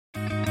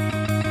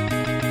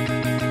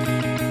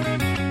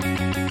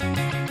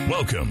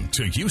Welcome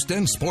to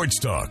Houston Sports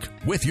Talk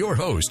with your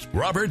host,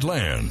 Robert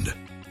Land.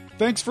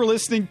 Thanks for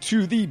listening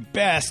to the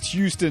best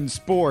Houston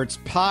sports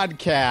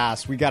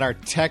podcast. We got our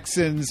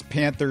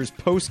Texans-Panthers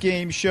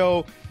postgame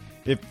show.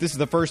 If this is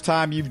the first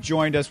time you've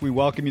joined us, we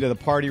welcome you to the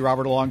party.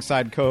 Robert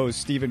alongside co-host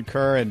Stephen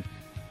Kerr. And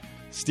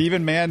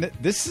Stephen, man,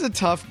 this is a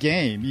tough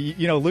game.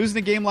 You know, losing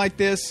a game like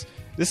this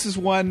is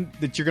one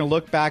that you're going to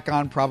look back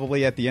on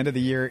probably at the end of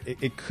the year.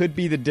 It could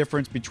be the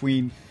difference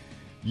between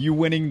you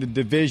winning the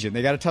division.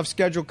 They got a tough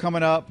schedule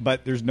coming up,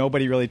 but there's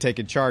nobody really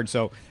taking charge.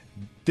 So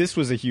this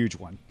was a huge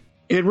one.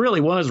 It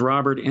really was,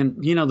 Robert.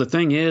 And, you know, the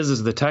thing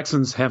is the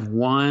Texans have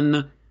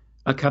won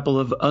a couple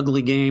of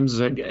ugly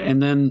games,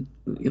 and then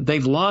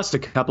they've lost a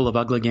couple of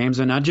ugly games.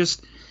 And I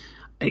just,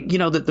 you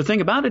know, the thing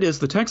about it is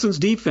the Texans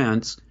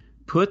defense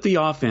put the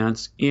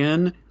offense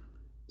in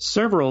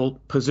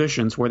several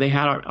positions where they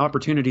had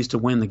opportunities to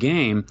win the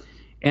game.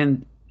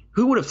 And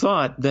who would have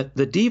thought that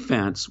the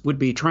defense would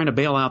be trying to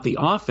bail out the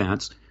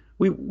offense?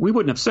 We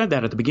wouldn't have said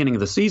that at the beginning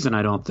of the season,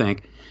 I don't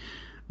think.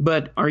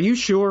 But are you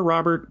sure,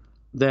 Robert,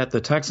 that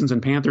the Texans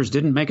and Panthers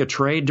didn't make a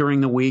trade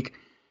during the week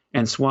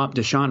and swap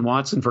Deshaun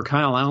Watson for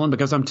Kyle Allen?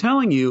 Because I'm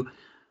telling you,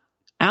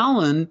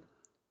 Allen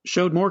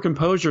showed more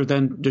composure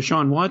than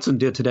Deshaun Watson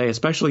did today,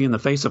 especially in the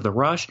face of the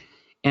rush.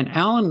 And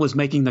Allen was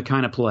making the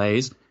kind of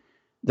plays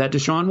that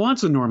Deshaun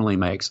Watson normally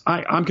makes.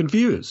 I'm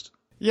confused.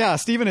 Yeah,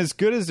 Stephen, as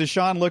good as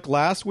Deshaun looked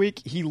last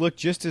week, he looked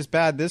just as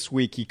bad this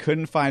week. He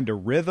couldn't find a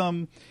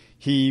rhythm.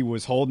 He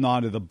was holding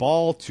on to the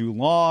ball too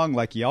long,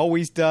 like he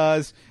always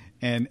does.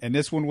 And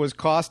this one was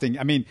costing.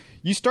 I mean,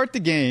 you start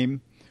the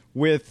game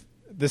with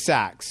the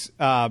sacks.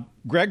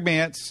 Greg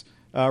Mance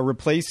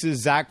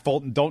replaces Zach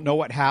Fulton. Don't know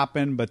what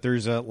happened, but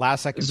there's a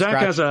last-second Zach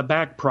scratch. has a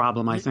back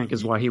problem, I think,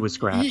 is why he was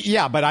scratched.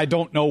 Yeah, but I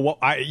don't know what.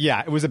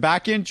 It was a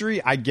back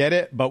injury. I get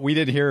it, but we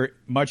didn't hear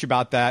much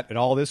about that at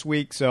all this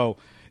week. So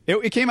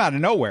it came out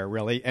of nowhere,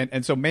 really.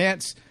 And so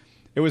Mance,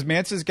 it was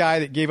Mance's guy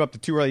that gave up the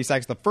two early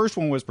sacks. The first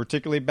one was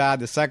particularly bad.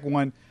 The second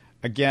one,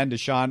 again,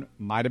 Deshaun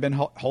might have been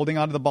holding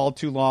onto the ball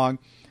too long.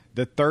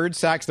 The third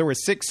sacks, there were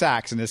 6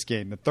 sacks in this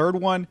game. The third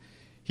one,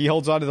 he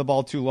holds onto the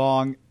ball too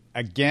long.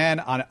 Again,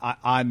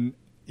 on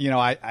you know,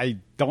 I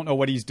don't know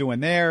what he's doing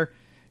there.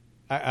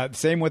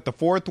 Same with the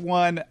fourth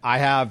one. I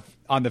have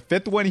on the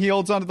fifth one, he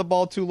holds onto the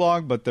ball too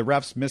long, but the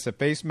refs miss a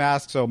face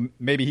mask, so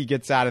maybe he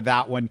gets out of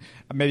that one.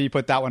 Maybe you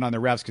put that one on the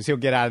refs because he'll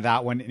get out of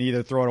that one and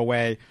either throw it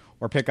away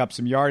or pick up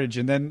some yardage.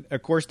 And then,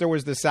 of course, there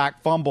was the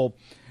sack fumble.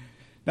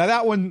 Now,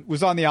 that one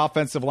was on the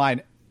offensive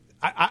line.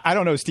 I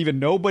don't know, Stephen.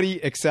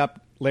 Nobody except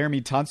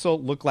Laramie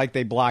Tunsil looked like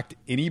they blocked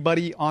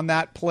anybody on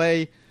that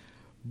play.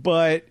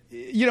 But,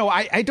 you know,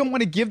 I don't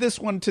want to give this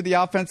one to the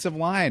offensive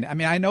line. I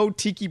mean, I know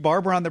Tiki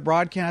Barber on the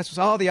broadcast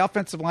was, the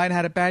offensive line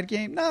had a bad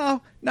game.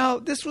 No,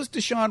 this was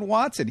Deshaun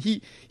Watson.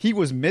 He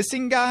was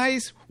missing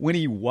guys when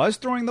he was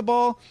throwing the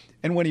ball,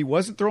 and when he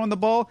wasn't throwing the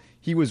ball,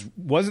 he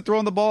wasn't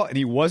throwing the ball, and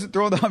he wasn't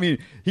throwing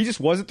he just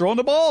wasn't throwing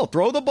the ball.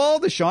 Throw the ball,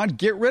 Deshaun.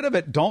 Get rid of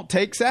it. Don't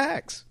take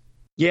sacks.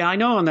 Yeah, I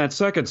know on that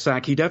second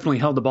sack, he definitely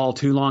held the ball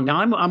too long. Now,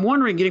 I'm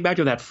wondering, getting back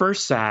to that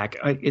first sack,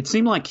 it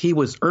seemed like he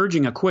was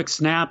urging a quick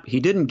snap. He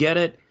didn't get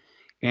it.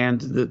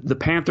 And the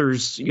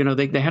Panthers, you know,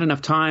 they had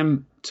enough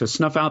time to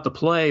snuff out the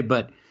play.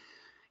 But,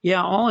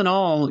 yeah, all in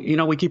all, you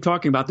know, we keep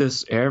talking about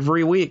this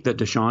every week that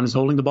Deshaun is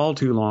holding the ball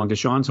too long.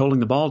 Deshaun's holding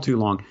the ball too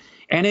long.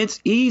 And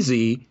it's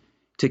easy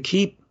to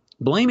keep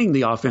blaming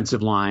the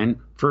offensive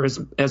line for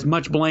as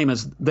much blame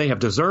as they have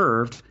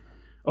deserved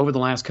over the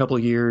last couple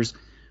of years.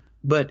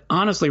 But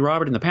honestly,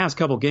 Robert, in the past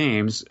couple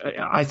games,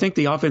 I think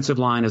the offensive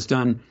line has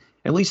done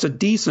at least a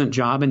decent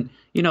job. And,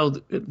 you know,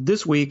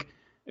 this week,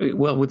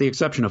 well, with the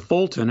exception of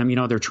Fulton, I mean, you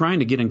know, they're trying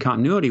to get in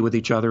continuity with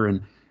each other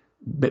and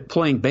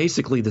playing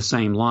basically the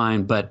same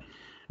line. But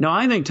no,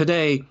 I think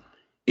today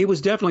it was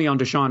definitely on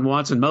Deshaun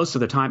Watson most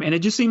of the time. And it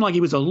just seemed like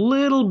he was a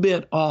little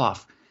bit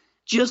off,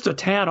 just a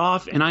tad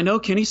off. And I know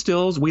Kenny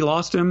Stills, we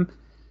lost him.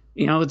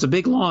 You know, it's a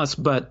big loss,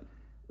 but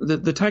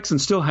the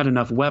Texans still had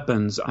enough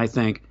weapons, I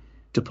think,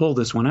 to pull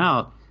this one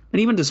out.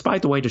 And even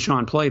despite the way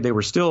Deshaun played, they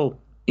were still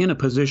in a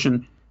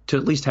position to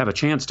at least have a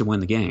chance to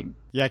win the game.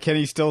 Yeah,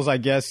 Kenny Stills, I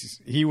guess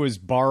he was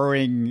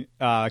borrowing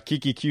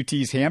Kiki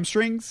QT's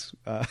hamstrings.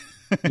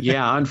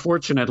 Yeah,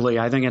 unfortunately,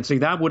 I think. And see,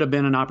 that would have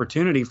been an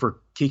opportunity for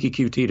Kiki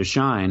QT to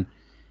shine,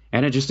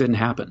 and it just didn't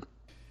happen.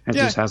 It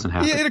just hasn't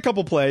happened. He hit a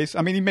couple plays.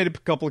 I mean, he made a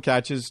couple of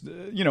catches.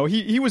 You know,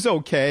 he was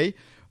okay.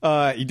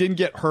 He didn't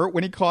get hurt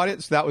when he caught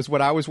it, so that was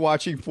what I was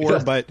watching for.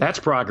 But that's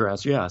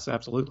progress. Yes,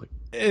 absolutely.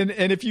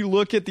 And if you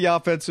look at the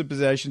offensive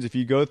possessions, if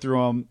you go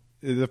through them,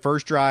 the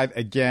first drive,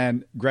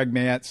 again, Greg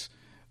Mance,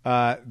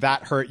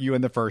 that hurt you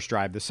in the first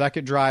drive. The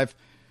second drive,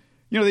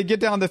 you know, they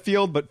get down the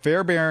field, but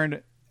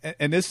Fairbairn,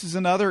 and this is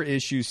another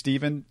issue,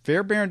 Stephen,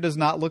 Fairbairn does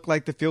not look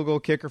like the field goal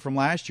kicker from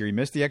last year. He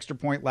missed the extra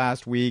point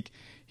last week.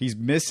 He's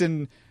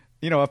missing,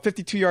 you know, a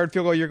 52-yard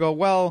field goal. You go,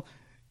 well,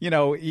 you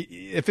know,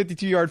 a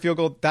 52-yard field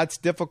goal, that's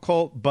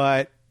difficult,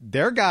 but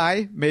their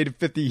guy made a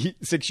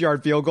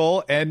 56-yard field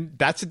goal, and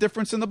that's the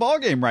difference in the ball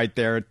game right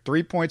there.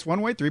 3 points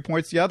one way, 3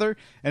 points the other,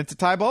 and it's a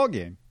tie ball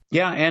game.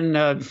 Yeah,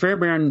 and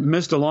Fairbairn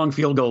missed a long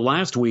field goal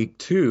last week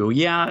too.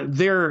 Yeah,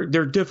 they're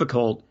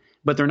difficult,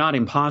 but they're not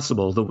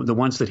impossible. The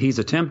ones that he's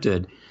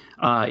attempted.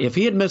 If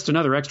he had missed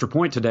another extra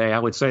point today, I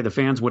would say the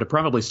fans would have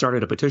probably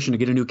started a petition to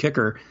get a new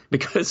kicker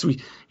because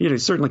we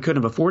certainly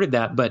couldn't have afforded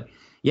that. But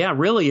yeah,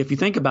 really, if you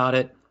think about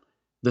it,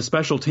 the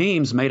special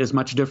teams made as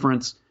much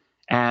difference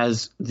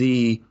as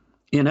the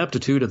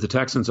ineptitude of the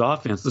Texans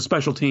offense. The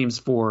special teams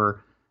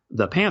for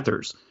the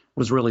Panthers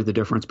was really the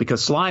difference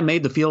because Sly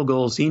made the field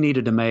goals he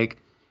needed to make,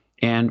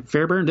 and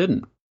Fairbairn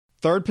didn't.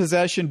 Third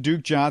possession,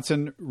 Duke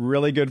Johnson,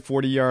 really good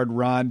 40-yard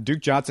run. Duke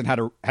Johnson had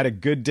a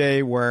good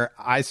day where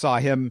I saw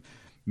him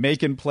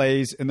making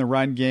plays in the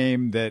run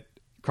game that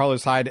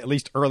Carlos Hyde, at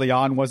least early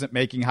on, wasn't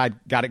making. Hyde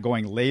got it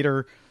going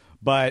later.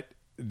 But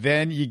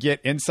then you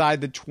get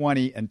inside the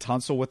 20 and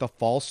Tunsil with a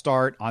false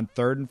start on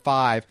 3rd and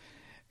 5.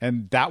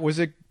 And that was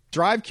a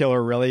drive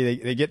killer, really.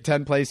 They get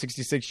 10 plays,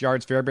 66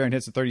 yards. Fairbairn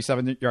hits a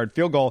 37-yard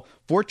field goal.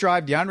 Fourth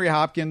drive, DeAndre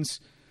Hopkins.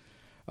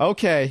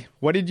 Okay,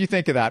 what did you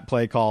think of that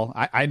play call?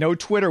 I know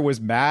Twitter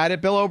was mad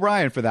at Bill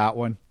O'Brien for that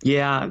one.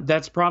 Yeah,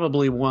 that's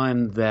probably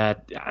one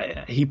that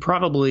he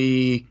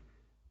probably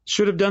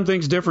should have done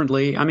things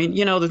differently. I mean,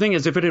 the thing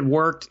is, if it had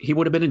worked, he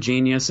would have been a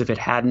genius. If it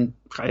hadn't,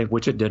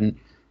 which it didn't,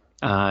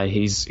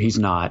 he's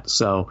not.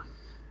 So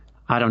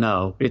I don't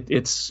know.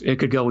 It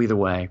could go either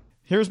way.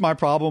 Here's my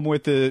problem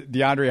with the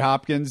DeAndre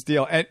Hopkins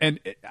deal. And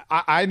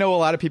I know a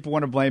lot of people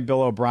want to blame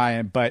Bill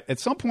O'Brien, but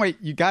at some point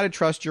you got to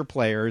trust your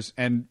players.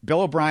 And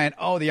Bill O'Brien,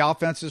 the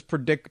offense is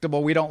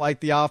predictable. We don't like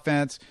the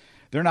offense.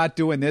 They're not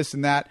doing this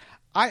and that.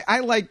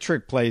 I like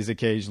trick plays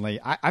occasionally.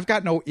 I've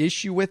got no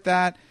issue with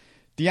that.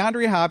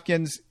 DeAndre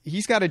Hopkins,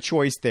 he's got a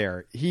choice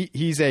there.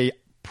 He's a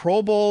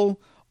Pro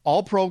Bowl,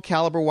 all-pro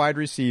caliber wide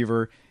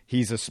receiver.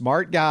 He's a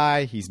smart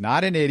guy. He's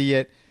not an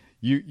idiot.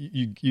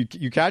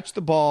 You catch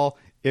the ball.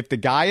 If the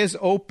guy is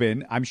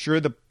open, I'm sure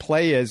the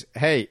play is,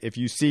 hey, if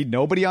you see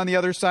nobody on the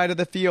other side of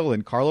the field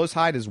and Carlos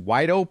Hyde is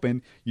wide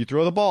open, you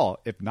throw the ball.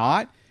 If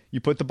not, you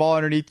put the ball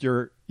underneath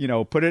your,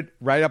 put it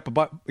right up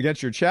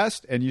against your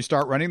chest and you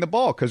start running the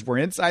ball because we're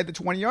inside the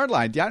 20-yard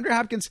line. DeAndre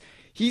Hopkins,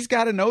 he's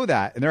got to know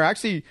that. And they're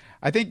actually,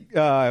 I think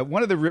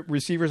one of the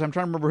receivers, I'm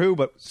trying to remember who,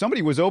 but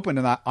somebody was open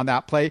on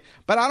that play.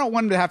 But I don't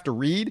want him to have to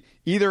read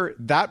either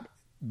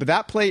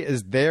that play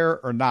is there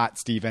or not,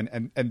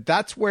 Stephen. And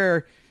that's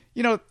where,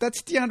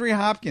 that's DeAndre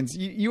Hopkins.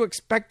 You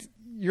expect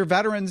your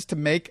veterans to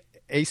make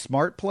a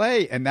smart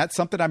play, and that's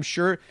something I'm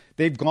sure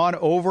they've gone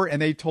over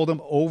and they told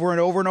him over and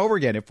over and over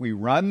again. If we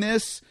run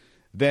this,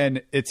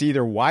 then it's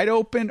either wide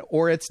open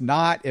or it's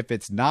not. If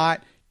it's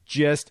not,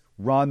 just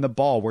run the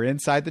ball. We're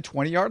inside the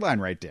 20-yard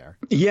line right there.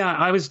 Yeah,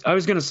 I was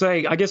going to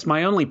say, I guess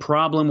my only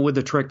problem with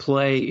the trick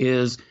play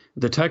is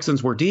the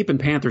Texans were deep in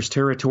Panthers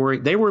territory.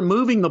 They were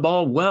moving the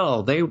ball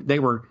well.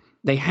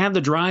 They had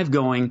the drive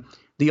going.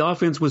 The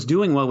offense was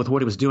doing well with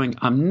what it was doing.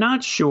 I'm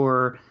not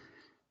sure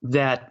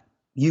that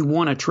you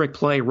want a trick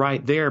play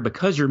right there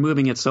because you're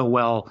moving it so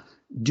well,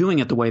 doing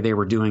it the way they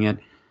were doing it.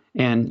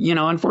 And,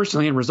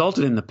 unfortunately, it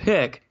resulted in the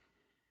pick.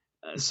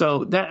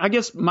 So that, I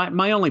guess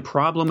my only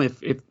problem,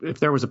 if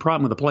there was a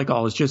problem with the play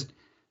call, is just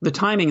the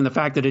timing and the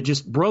fact that it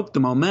just broke the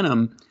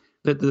momentum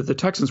that the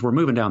Texans were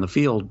moving down the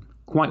field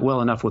quite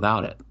well enough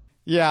without it.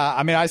 Yeah,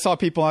 I mean, I saw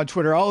people on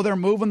Twitter, they're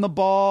moving the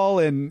ball,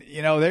 and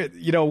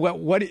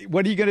what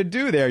are you going to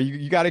do there?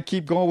 You got to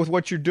keep going with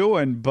what you're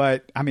doing.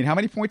 But I mean, how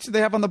many points did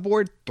they have on the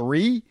board?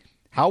 3.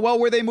 How well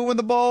were they moving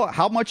the ball?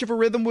 How much of a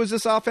rhythm was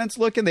this offense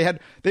looking?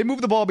 They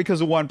moved the ball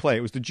because of one play.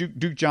 It was the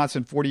Duke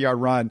Johnson 40-yard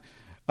run.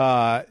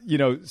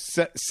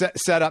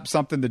 Set up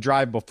something the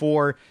drive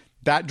before.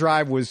 That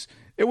drive was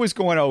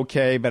going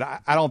okay, but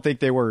I don't think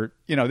they were.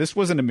 This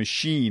wasn't a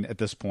machine at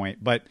this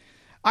point, but.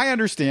 I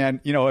understand,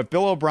 if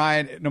Bill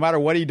O'Brien, no matter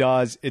what he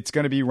does, it's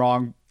going to be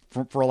wrong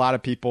for a lot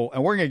of people.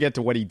 And we're going to get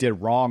to what he did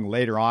wrong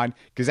later on,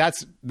 because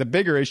that's the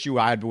bigger issue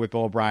I had with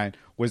Bill O'Brien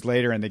was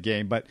later in the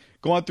game. But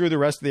going through the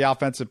rest of the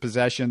offensive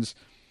possessions,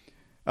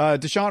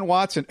 Deshaun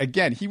Watson,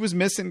 again, he was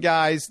missing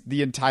guys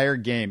the entire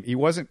game. He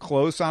wasn't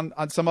close on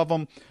some of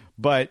them,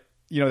 but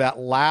that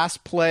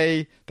last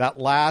play, that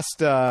last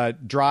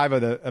drive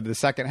of the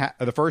second half,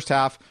 of the first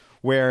half,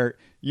 where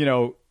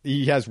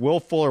he has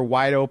Will Fuller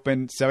wide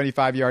open,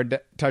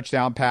 75-yard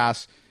touchdown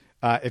pass.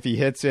 If he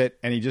hits it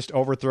and he just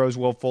overthrows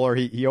Will Fuller,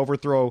 he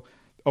overthrew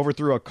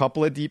a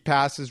couple of deep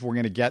passes. We're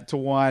going to get to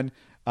one.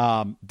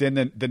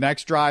 Then the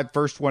next drive,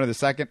 the last one of the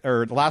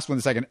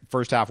second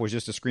first half was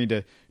just a screen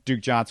to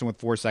Duke Johnson with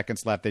 4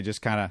 seconds left. They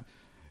just kind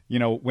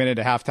of, went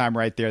into halftime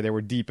right there. They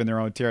were deep in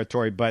their own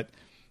territory. But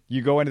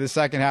you go into the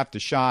second half,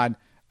 Deshaun,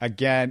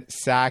 again,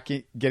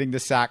 getting the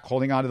sack,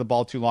 holding onto the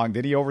ball too long.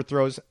 Then he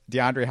overthrows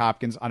DeAndre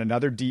Hopkins on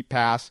another deep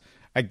pass.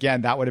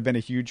 Again, that would have been a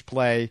huge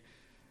play.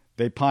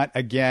 They punt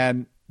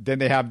again. Then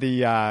they have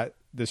the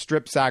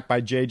strip sack by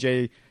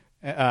JJ,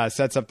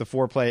 sets up the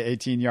 4-play,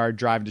 18-yard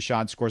drive.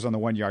 Deshaun scores on the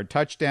 1-yard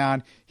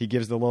touchdown. He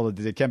gives the little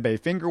Dikembe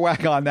finger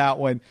whack on that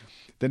one.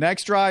 The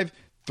next drive,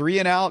 3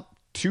 and out,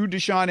 2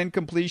 Deshaun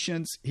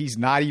incompletions. He's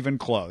not even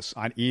close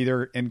on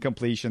either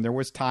incompletion. There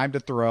was time to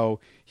throw.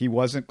 He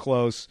wasn't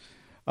close.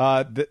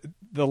 The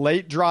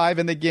late drive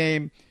in the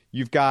game,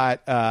 you've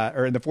got,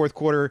 or in the fourth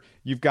quarter,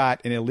 you've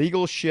got an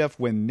illegal shift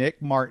when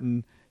Nick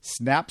Martin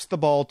snaps the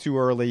ball too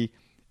early.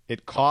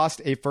 It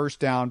cost a first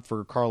down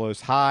for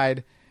Carlos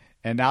Hyde,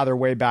 and now they're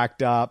way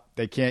backed up.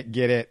 They can't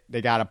get it.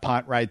 They got a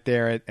punt right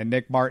there. And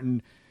Nick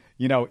Martin,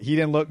 he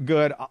didn't look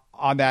good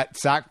on that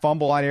sack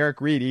fumble on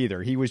Eric Reed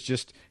either. He was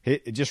just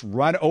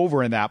run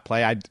over in that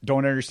play. I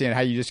don't understand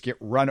how you just get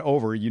run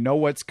over. You know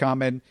what's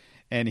coming,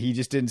 and he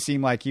just didn't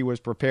seem like he was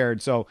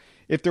prepared. So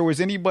if there was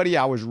anybody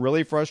I was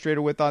really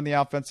frustrated with on the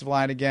offensive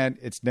line again,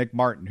 it's Nick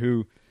Martin,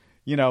 who,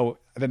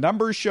 the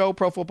numbers show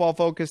Pro Football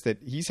Focus that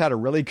he's had a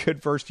really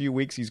good first few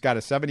weeks. He's got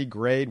a 70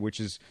 grade, which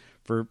is,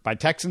 by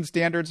Texan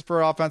standards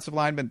for offensive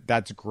linemen,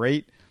 that's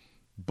great.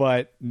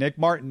 But Nick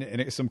Martin,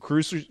 in some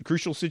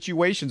crucial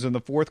situations in the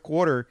fourth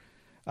quarter,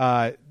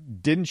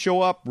 didn't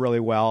show up really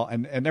well.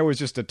 And there was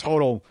just a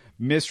total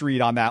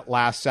misread on that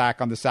last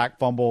sack, on the sack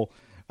fumble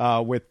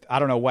with, I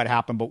don't know what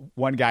happened, but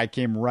one guy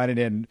came running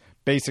in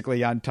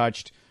basically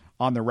untouched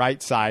on the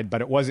right side,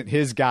 but it wasn't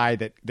his guy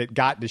that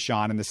got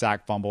Deshaun in the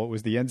sack fumble. It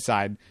was the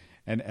inside.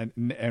 And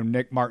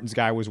Nick Martin's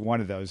guy was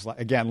one of those.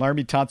 Again,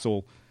 Laramie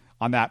Tunsil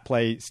on that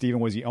play, Stephen,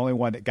 was the only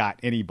one that got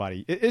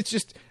anybody. It's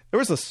just, there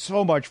was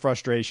so much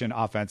frustration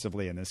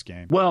offensively in this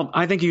game. Well,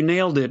 I think you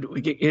nailed it.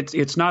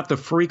 It's not the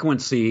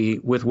frequency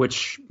with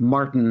which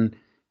Martin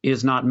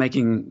is not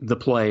making the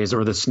plays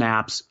or the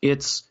snaps.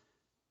 It's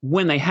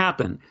when they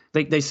happen.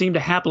 They seem to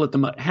happen at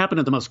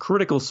the most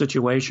critical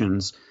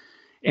situations.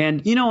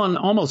 And, on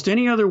almost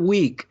any other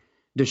week,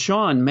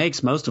 Deshaun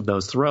makes most of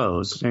those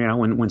throws.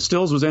 When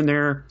Stills was in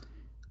there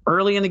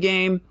early in the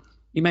game,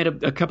 he made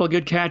a couple of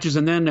good catches.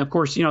 And then, of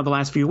course, the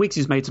last few weeks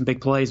he's made some big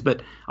plays.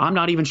 But I'm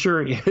not even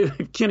sure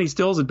if Kenny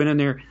Stills had been in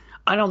there.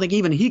 I don't think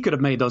even he could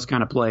have made those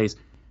kind of plays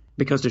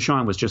because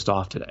Deshaun was just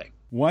off today.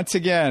 Once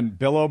again,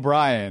 Bill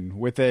O'Brien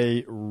with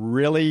a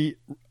really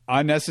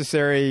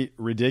unnecessary,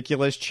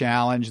 ridiculous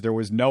challenge. There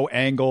was no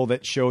angle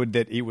that showed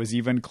that it was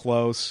even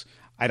close.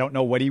 I don't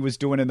know what he was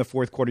doing in the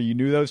fourth quarter. You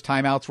knew those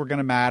timeouts were going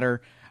to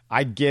matter.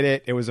 I get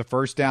it. It was a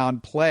first down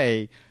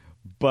play,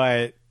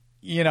 but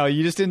you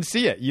just didn't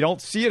see it. You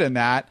don't see it in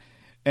that.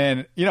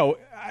 And,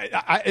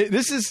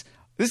 this has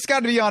got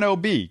to be on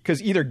OB,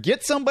 because either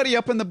get somebody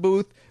up in the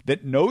booth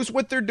that knows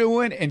what they're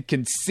doing and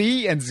can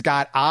see and's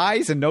got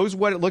eyes and knows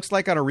what it looks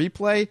like on a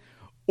replay,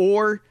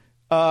 or,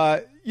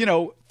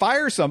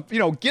 fire some,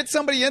 get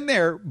somebody in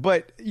there.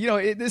 But,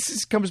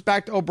 comes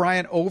back to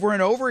O'Brien over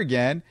and over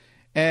again.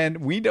 And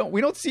we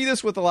don't see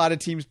this with a lot of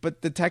teams,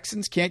 but the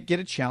Texans can't get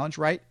a challenge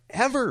right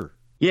ever.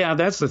 Yeah,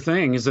 that's the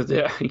thing, is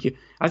that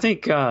I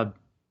think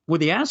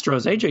with the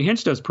Astros, A.J.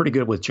 Hinch does pretty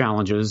good with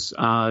challenges.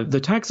 The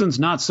Texans,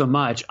 not so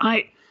much.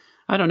 I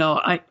don't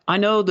know. I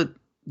know that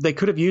they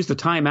could have used the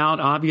timeout,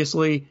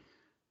 obviously.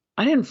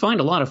 I didn't find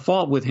a lot of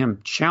fault with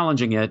him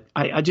challenging it.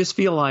 I just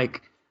feel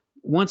like,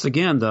 once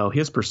again, though,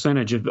 his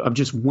percentage of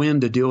just when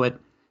to do it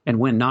and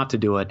when not to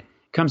do it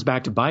comes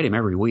back to bite him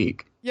every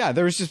week. Yeah,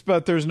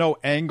 there's no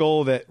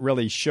angle that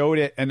really showed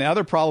it. And the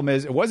other problem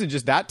is, it wasn't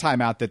just that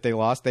timeout that they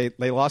lost. They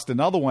lost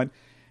another one.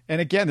 And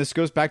again, this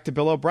goes back to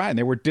Bill O'Brien.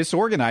 They were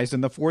disorganized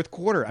in the fourth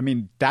quarter. I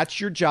mean, that's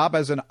your job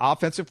as an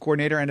offensive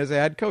coordinator and as a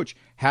head coach.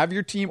 Have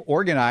your team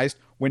organized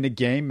when the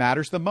game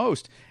matters the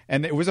most.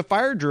 And it was a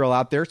fire drill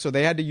out there, so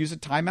they had to use a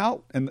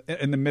timeout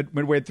in the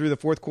midway through the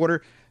fourth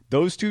quarter.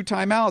 Those two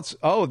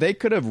timeouts, they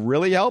could have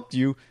really helped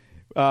you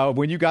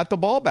when you got the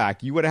ball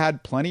back. You would have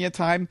had plenty of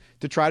time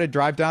to try to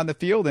drive down the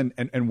field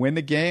and win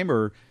the game,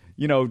 or,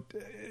 you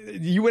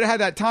would have had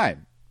that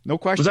time. No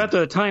question. Was that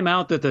the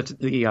timeout that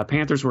the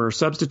Panthers were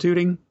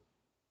substituting?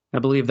 I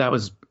believe that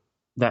was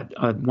that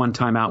one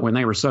timeout when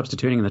they were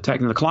substituting,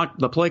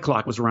 the play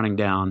clock was running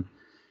down.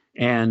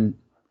 And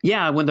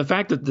yeah, when the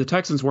fact that the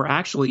Texans were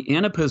actually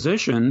in a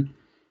position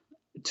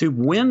to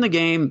win the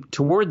game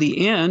toward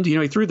the end,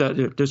 he threw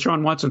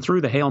Deshaun Watson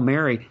threw the Hail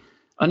Mary.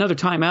 Another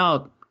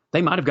timeout,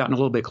 they might have gotten a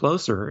little bit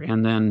closer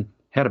and then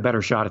had a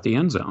better shot at the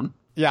end zone.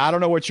 Yeah, I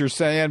don't know what you're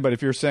saying, but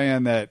if you're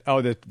saying that,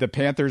 the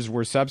Panthers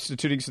were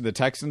substituting so the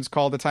Texans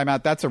called the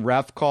timeout, that's a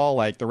ref call.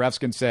 Like, the refs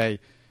can say,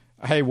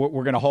 hey,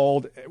 we're going to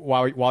hold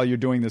while you're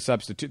doing the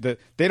substitute.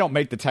 They don't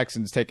make the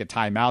Texans take a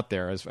timeout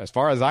there, as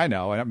far as I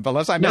know.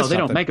 Unless I missed No, they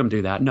don't make them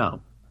do that,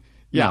 no.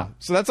 Yeah, no.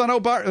 So that's on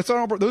O'Brien.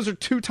 Those are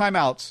two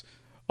timeouts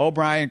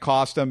O'Brien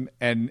cost them.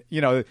 And,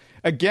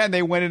 again,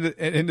 they went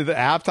into the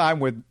halftime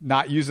with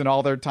not using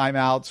all their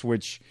timeouts,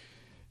 which –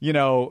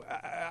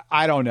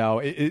 I don't know.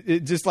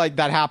 It just, like,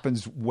 that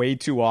happens way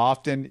too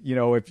often.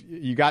 If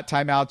you got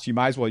timeouts, you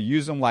might as well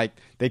use them. Like,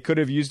 they could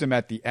have used them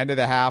at the end of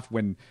the half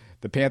when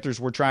the Panthers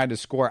were trying to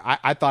score.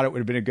 I thought it would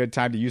have been a good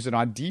time to use it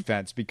on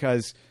defense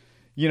because,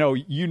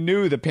 you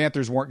knew the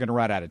Panthers weren't going to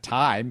run out of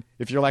time.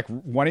 If you're, like,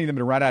 wanting them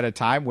to run out of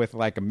time with,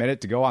 like, a minute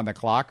to go on the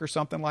clock or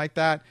something like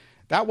that,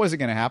 that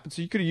wasn't going to happen.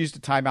 So you could have used a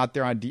timeout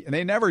there and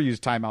they never use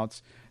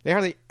timeouts. They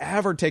hardly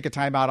ever take a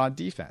timeout on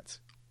defense.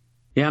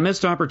 Yeah,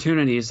 missed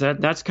opportunities.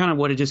 That's kind of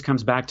what it just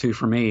comes back to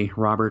for me,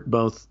 Robert,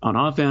 both on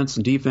offense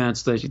and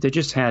defense. They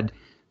just had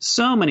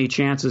so many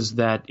chances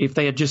that if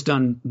they had just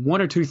done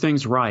one or two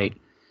things right,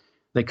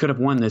 they could have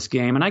won this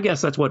game. And I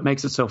guess that's what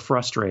makes it so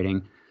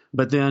frustrating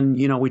But then,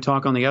 we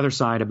talk on the other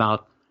side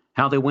about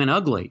how they went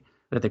ugly,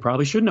 that they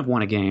probably shouldn't have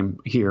won a game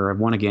here or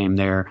won a game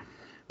there.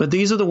 But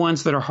these are the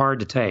ones that are hard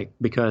to take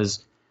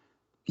because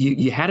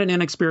you had an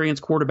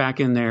inexperienced quarterback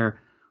in there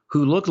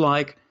who looked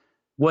like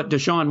what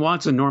Deshaun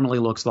Watson normally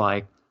looks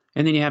like.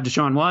 And then you have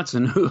Deshaun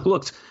Watson who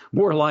looked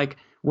more like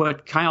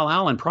what Kyle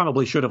Allen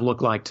probably should have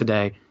looked like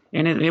today.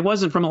 And it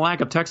wasn't from a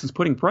lack of Texans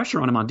putting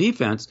pressure on him on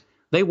defense.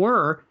 They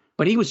were,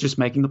 but he was just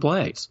making the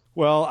plays.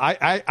 Well,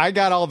 I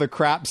got all the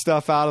crap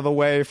stuff out of the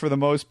way for the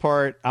most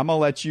part. I'm going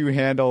to let you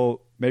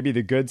handle maybe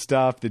the good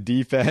stuff, the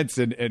defense,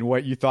 and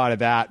what you thought of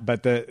that.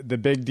 But the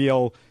big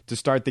deal to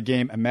start the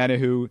game,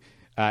 Omenihu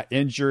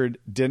injured,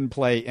 didn't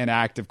play,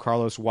 inactive.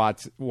 Carlos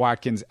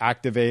Watkins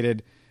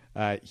activated.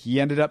 He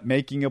ended up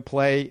making a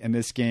play in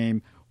this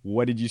game.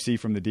 What did you see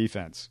from the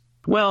defense?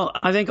 Well,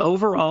 I think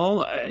overall,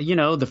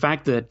 the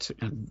fact that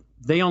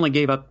they only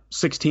gave up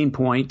 16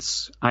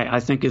 points, I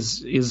think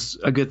is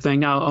a good thing.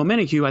 Now,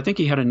 Omenihu, I think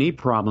he had a knee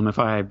problem, if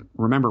I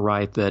remember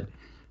right, that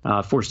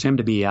forced him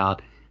to be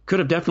out. Could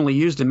have definitely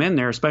used him in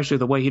there, especially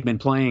the way he'd been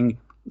playing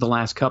the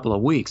last couple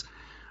of weeks.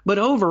 But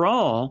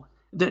overall,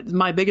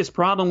 my biggest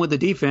problem with the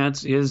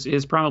defense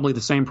is probably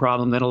the same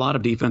problem that a lot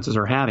of defenses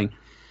are having.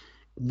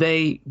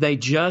 They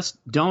just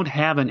don't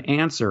have an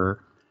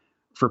answer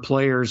for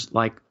players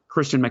like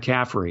Christian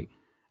McCaffrey,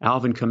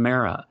 Alvin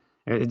Kamara.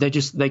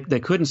 They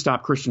couldn't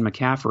stop Christian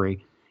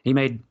McCaffrey. He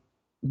made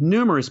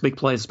numerous big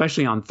plays,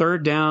 especially on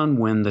third down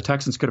when the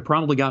Texans could have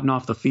probably gotten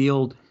off the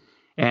field,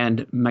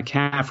 and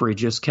McCaffrey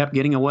just kept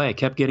getting away.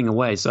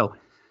 So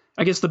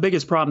I guess the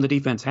biggest problem the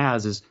defense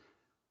has is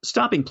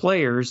stopping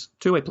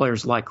two-way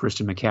players like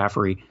Christian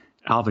McCaffrey,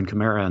 Alvin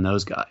Kamara, and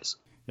those guys.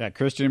 Yeah,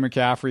 Christian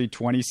McCaffrey,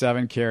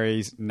 27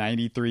 carries,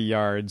 93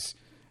 yards.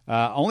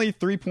 Only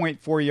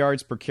 3.4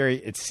 yards per carry.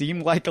 It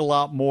seemed like a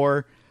lot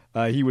more.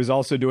 He was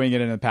also doing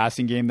it in the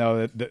passing game,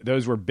 though.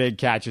 Those were big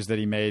catches that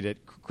he made at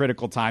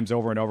critical times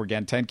over and over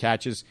again. 10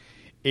 catches,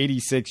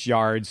 86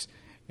 yards.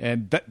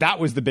 And that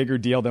was the bigger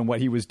deal than what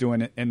he was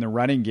doing in the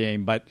running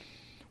game. But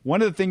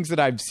one of the things that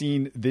I've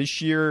seen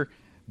this year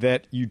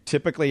that you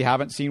typically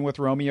haven't seen with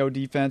Romeo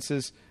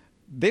defenses,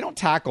 they don't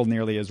tackle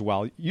nearly as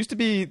well. It used to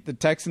be the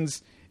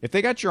Texans, if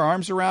they got your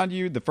arms around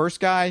you, the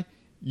first guy,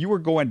 you were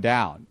going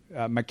down.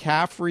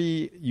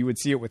 McCaffrey, you would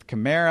see it with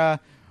Kamara.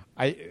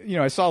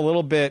 I saw a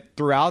little bit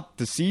throughout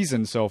the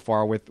season so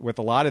far with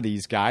a lot of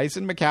these guys.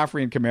 And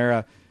McCaffrey and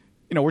Kamara,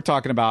 we're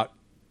talking about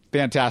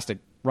fantastic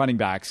running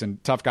backs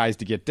and tough guys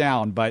to get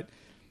down. But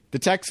the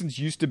Texans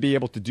used to be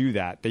able to do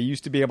that. They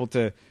used to be able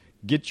to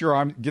get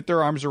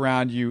their arms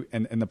around you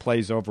and the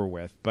play's over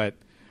with. But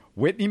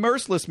Whitney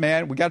Mercilus,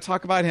 man, we got to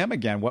talk about him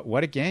again.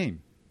 What a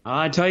game.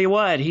 I tell you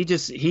what,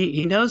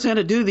 he knows how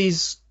to do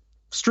these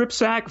strip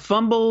sack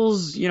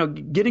fumbles,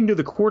 getting to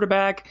the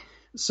quarterback.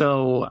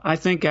 So I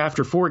think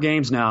after 4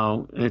 games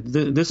now,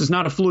 this is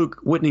not a fluke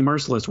Whitney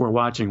Mercilus we're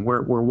watching.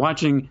 We're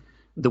watching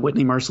the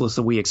Whitney Mercilus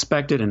that we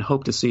expected and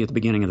hoped to see at the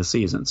beginning of the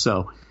season.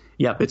 So,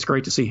 it's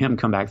great to see him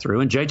come back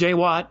through. And J.J.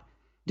 Watt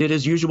did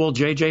his usual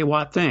J.J.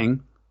 Watt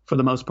thing for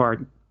the most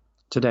part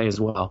today as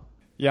well.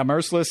 Yeah,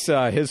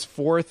 Mercilus, his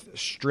 4th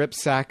strip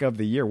sack of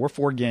the year. We're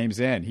 4 games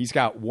in. He's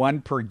got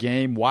 1 per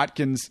game.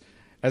 Watkins,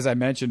 as I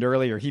mentioned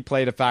earlier, he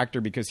played a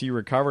factor because he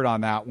recovered on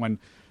that one.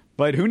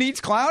 But who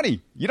needs Clowney?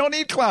 You don't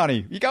need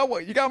Clowney. You got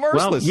Mercilus.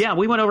 Well, yeah,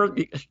 we went over.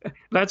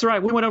 That's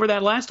right. We went over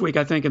that last week,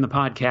 I think, in the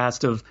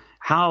podcast of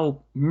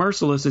how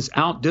Mercilus is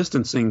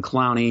outdistancing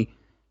Clowney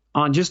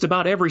on just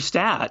about every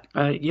stat.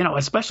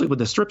 Especially with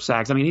the strip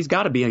sacks. I mean, he's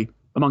got to be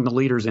among the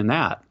leaders in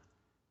that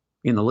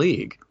in the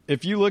league.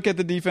 If you look at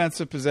the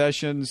defensive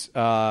possessions,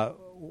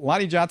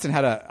 Lonnie Johnson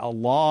had a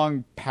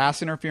long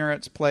pass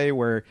interference play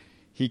where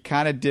he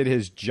kind of did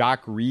his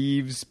Jock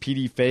Reeves,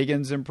 P.D.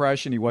 Fagans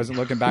impression. He wasn't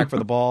looking back for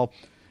the ball.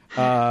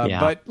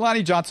 But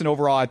Lonnie Johnson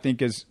overall, I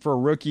think, is for a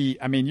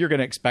rookie. I mean, you're going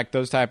to expect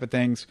those type of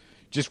things.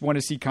 Just want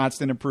to see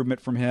constant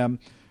improvement from him.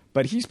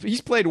 But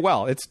he's played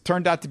well. It's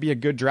turned out to be a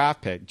good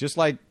draft pick. Just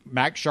like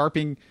Max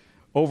Sharping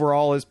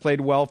overall has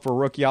played well for a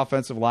rookie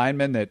offensive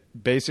lineman that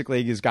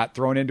basically has got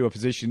thrown into a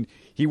position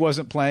he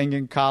wasn't playing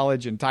in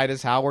college. And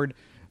Titus Howard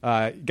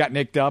got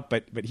nicked up,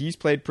 but he's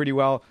played pretty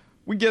well.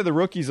 We give the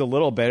rookies a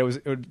little bit. It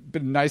would have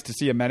been nice to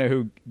see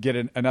Omenihu get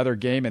another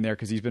game in there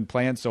because he's been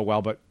playing so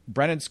well. But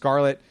Brennan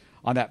Scarlett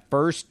on that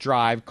first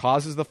drive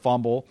causes the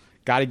fumble.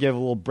 Got to give a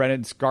little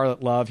Brennan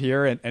Scarlett love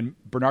here. And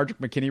Bernardrick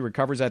McKinney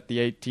recovers at the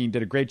 18.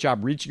 Did a great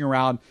job reaching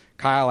around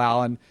Kyle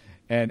Allen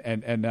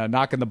and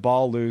knocking the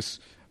ball loose.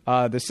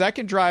 The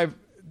second drive,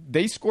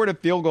 they scored a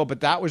field goal,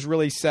 but that was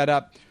really set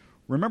up.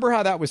 Remember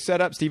how that was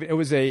set up, Stephen? It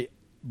was a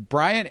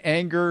Brian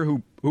Anger,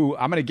 who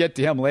I'm going to get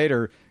to him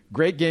later.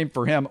 Great game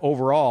for him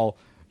overall.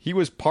 He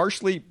was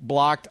partially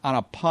blocked on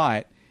a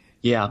punt.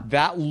 Yeah.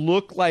 That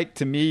looked like,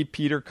 to me,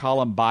 Peter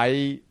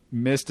Colombai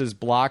missed his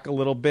block a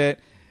little bit.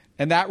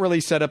 And that really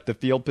set up the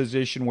field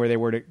position where they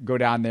were to go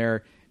down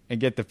there and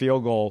get the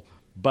field goal.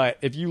 But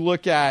if you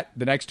look at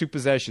the next 2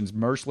 possessions,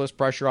 merciless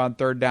pressure on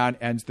third down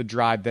ends the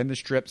drive, then the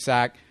strip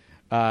sack,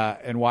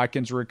 and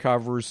Watkins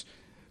recovers.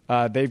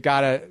 They've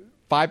got to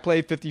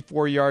 5-play,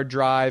 54-yard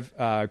drive.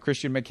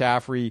 Christian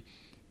McCaffrey,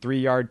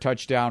 3-yard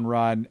touchdown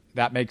run.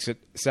 That makes it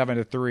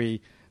 7-3.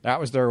 That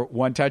was their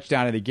one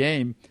touchdown of the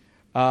game.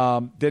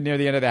 Then near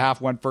the end of the half,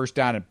 one first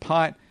down and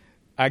punt.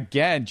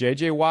 Again,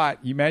 J.J. Watt,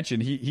 you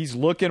mentioned, he's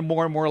looking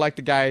more and more like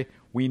the guy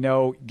we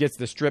know gets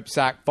the strip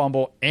sack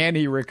fumble and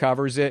he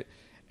recovers it.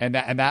 And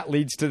that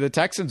leads to the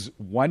Texans'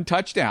 one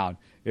touchdown.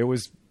 It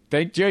was,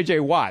 thank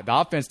J.J. Watt. The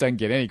offense doesn't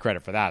get any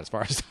credit for that as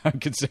far as I'm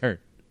concerned.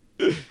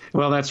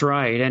 Well, that's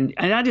right. And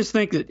I just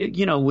think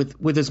that,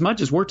 with as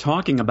much as we're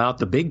talking about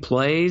the big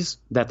plays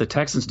that the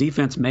Texans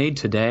defense made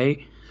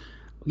today,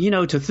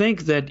 to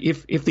think that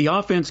if the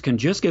offense can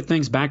just get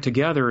things back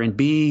together and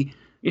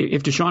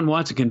if Deshaun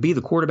Watson can be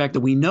the quarterback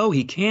that we know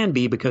he can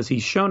be because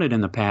he's shown it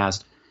in the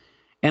past,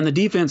 and the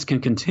defense can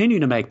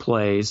continue to make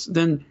plays,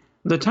 then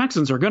the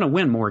Texans are going to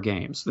win more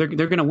games. They're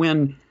going to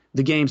win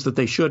the games that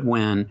they should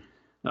win,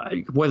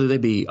 whether they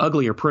be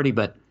ugly or pretty.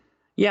 But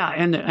yeah,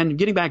 and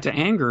getting back to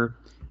anger,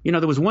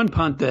 there was one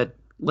punt that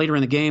later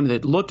in the game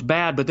that looked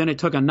bad, but then it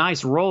took a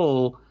nice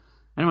roll.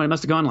 I don't know, it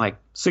must have gone like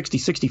 60,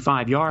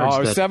 65 yards. Oh,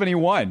 it was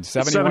 71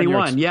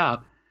 yards. Yeah.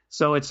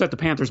 So it set the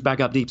Panthers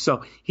back up deep.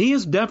 So he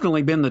has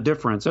definitely been the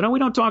difference. I know we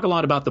don't talk a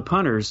lot about the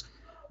punters,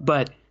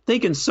 but they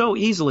can so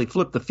easily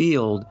flip the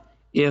field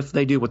if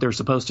they do what they're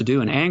supposed to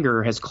do. And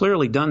Anger has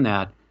clearly done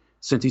that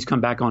since he's come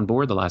back on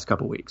board the last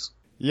couple of weeks.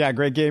 Yeah,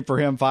 great game for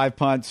him. 5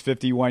 punts,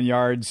 51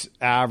 yards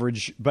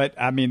average. But,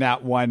 I mean,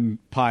 that one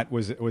punt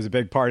was a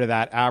big part of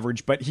that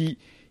average. But he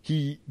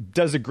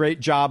does a great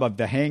job of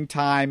the hang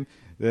time.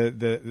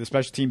 The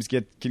special teams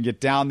can get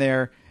down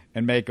there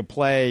and make a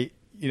play.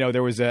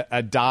 There was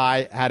a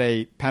die, had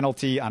a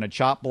penalty on a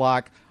chop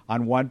block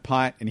on one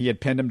punt, and he had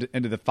pinned him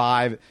into the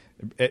 5.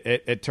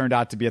 It turned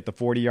out to be at the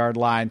 40-yard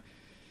line.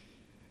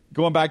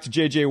 Going back to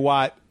J.J.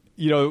 Watt,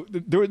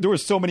 there were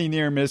so many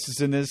near misses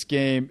in this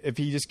game. If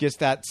he just gets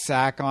that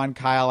sack on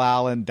Kyle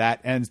Allen,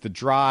 that ends the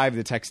drive.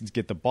 The Texans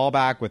get the ball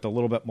back with a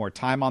little bit more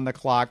time on the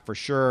clock for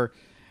sure,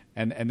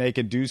 and they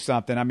can do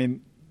something. I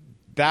mean,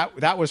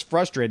 that was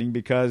frustrating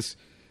because,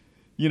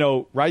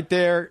 right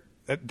there,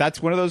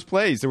 that's one of those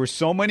plays. There were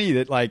so many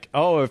that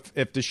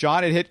if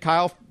Deshaun had hit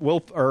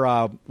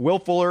Will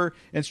Fuller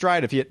in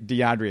stride, if he hit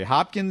DeAndre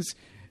Hopkins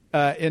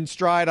in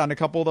stride on a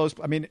couple of those.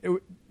 I mean,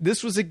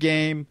 this was a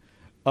game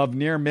of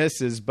near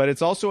misses, but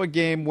it's also a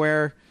game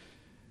where,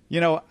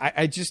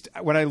 I just,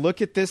 when I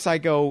look at this, I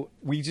go,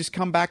 we just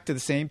come back to the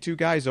same two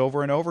guys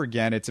over and over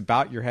again. It's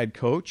about your head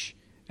coach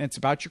and it's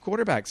about your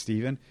quarterback,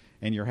 Steven,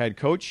 and your head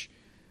coach,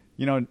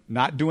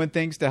 not doing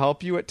things to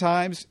help you at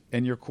times,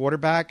 and your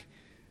quarterback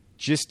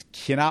just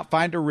cannot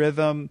find a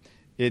rhythm.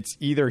 It's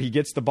either he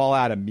gets the ball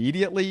out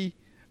immediately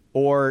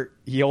or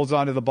he holds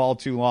on to the ball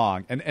too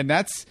long. And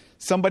that's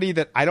somebody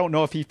that I don't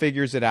know if he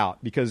figures it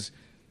out because,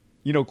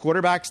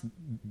 quarterbacks,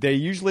 they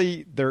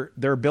usually their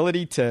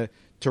ability to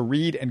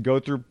read and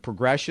go through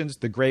progressions,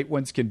 the great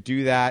ones can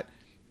do that.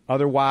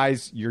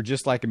 Otherwise, you're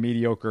just like a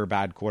mediocre or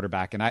bad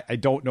quarterback. And I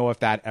don't know if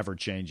that ever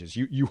changes.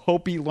 You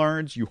hope he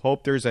learns. You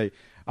hope there's a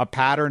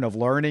pattern of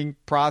learning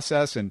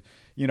process. And,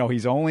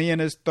 he's only in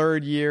his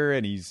third year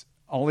and he's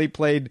only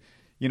played,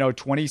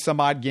 20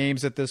 some odd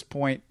games at this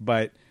point.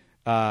 But,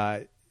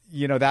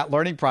 that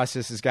learning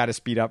process has got to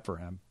speed up for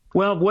him.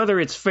 Well, whether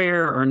it's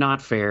fair or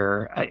not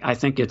fair, I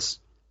think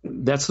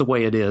that's the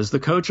way it is. The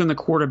coach and the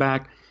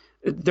quarterback,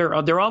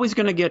 they're always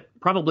going to get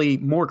probably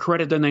more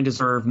credit than they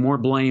deserve, more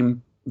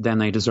blame than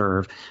they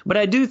deserve. But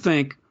I do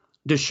think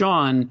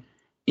Deshaun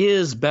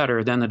is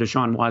better than the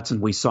Deshaun Watson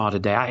we saw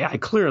today. I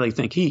clearly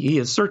think he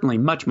is certainly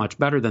much, much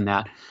better than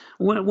that.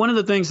 One of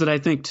the things that I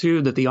think,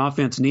 too, that the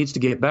offense needs to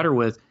get better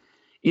with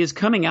is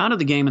coming out of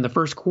the game in the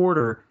first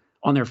quarter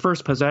on their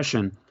first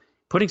possession,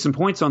 putting some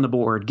points on the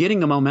board, getting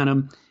the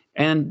momentum,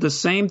 and the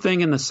same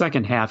thing in the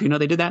second half.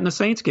 They did that in the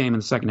Saints game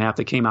in the second half.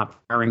 They came out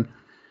firing.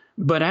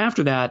 But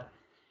after that,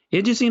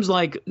 it just seems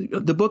like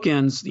the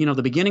bookends,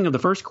 the beginning of the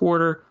first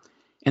quarter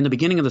and the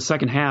beginning of the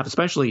second half,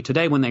 especially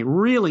today when they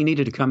really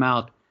needed to come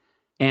out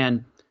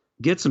and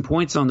get some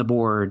points on the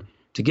board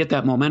to get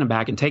that momentum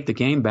back and take the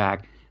game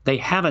back. They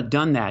haven't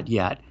done that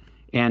yet.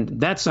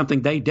 And that's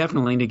something they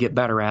definitely need to get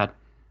better at,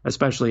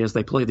 especially as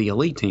they play the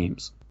elite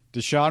teams.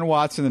 Deshaun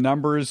Watson, the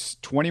numbers,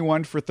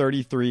 21 for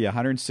 33,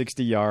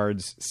 160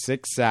 yards,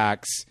 6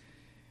 sacks.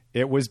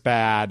 It was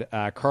bad.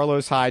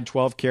 Carlos Hyde,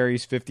 12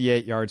 carries,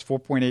 58 yards,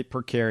 4.8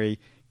 per carry.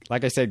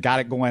 Like I said, got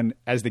it going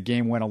as the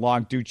game went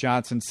along. Duke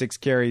Johnson, 6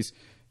 carries,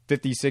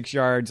 56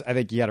 yards. I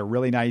think he had a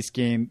really nice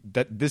game.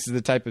 This is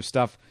the type of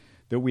stuff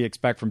that we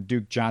expect from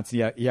Duke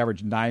Johnson. He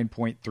averaged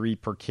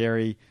 9.3 per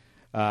carry.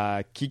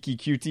 Kiki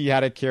QT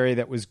had a carry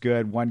that was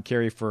good, 1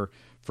 carry for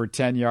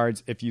 10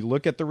 yards. If you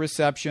look at the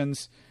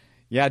receptions,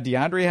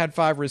 DeAndre had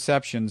 5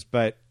 receptions,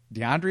 but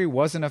DeAndre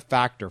wasn't a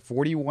factor.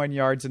 41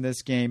 yards in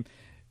this game.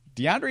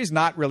 DeAndre's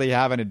not really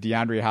having a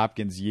DeAndre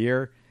Hopkins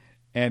year,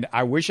 and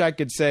I wish I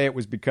could say it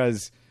was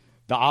because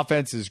the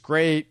offense is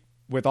great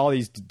with all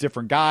these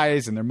different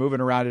guys and they're moving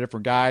around to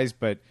different guys,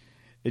 but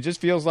it just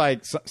feels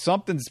like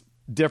something's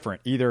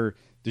different. Either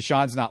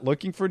Deshaun's not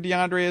looking for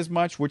DeAndre as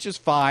much, which is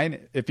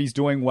fine if he's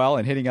doing well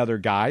and hitting other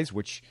guys,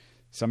 which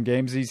Some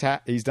games he's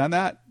done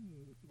that.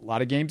 A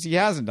lot of games he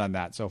hasn't done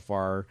that so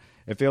far.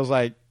 It feels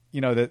like,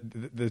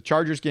 the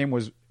Chargers game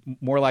was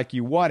more like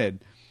you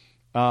wanted.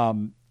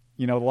 The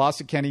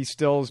loss of Kenny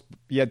Stills,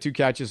 he had 2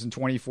 catches and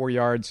 24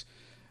 yards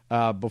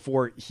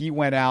before he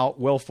went out.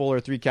 Will Fuller,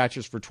 3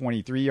 catches for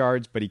 23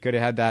 yards, but he could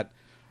have had that.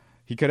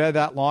 He could have had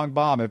that long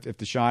bomb if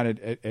Deshaun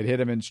had hit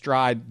him in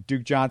stride.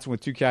 Duke Johnson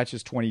with 2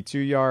 catches, 22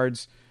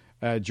 yards.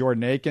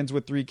 Jordan Akins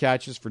with 3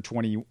 catches for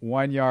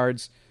 21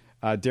 yards.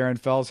 Darren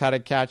Fells had a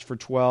catch for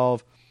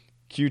 12.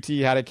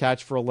 QT had a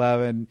catch for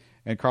 11.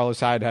 And Carlos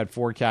Hyde had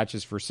 4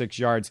 catches for 6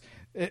 yards.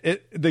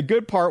 The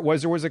good part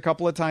was there was a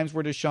couple of times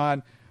where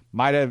Deshaun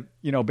might have,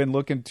 been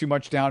looking too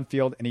much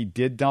downfield, and he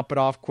did dump it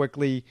off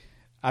quickly.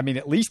 I mean,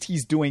 at least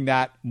he's doing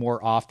that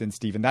more often,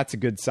 Stephen. That's a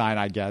good sign,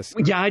 I guess.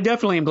 Yeah, I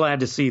definitely am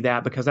glad to see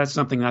that, because that's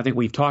something that I think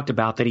we've talked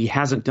about that he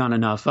hasn't done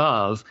enough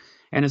of.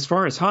 And as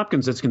far as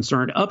Hopkins is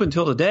concerned, up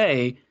until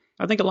today,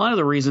 I think a lot of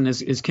the reason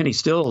is Kenny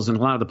Stills and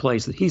a lot of the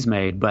plays that he's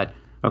made. But,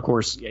 of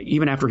course,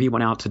 even after he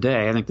went out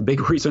today, I think the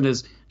big reason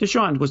is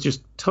Deshaun was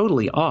just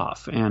totally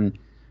off and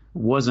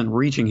wasn't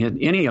reaching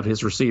any of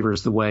his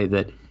receivers the way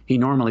that he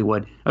normally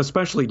would,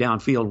 especially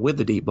downfield with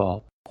the deep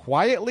ball.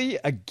 Quietly,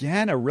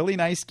 again, a really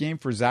nice game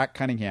for Zach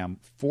Cunningham.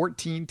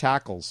 14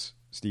 tackles,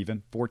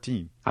 Stephen,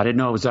 14. I didn't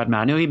know it was that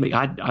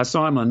bad. I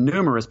saw him on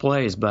numerous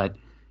plays, but,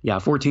 yeah,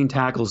 14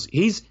 tackles.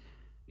 He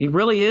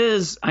really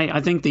is,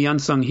 I think, the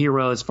unsung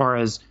hero as far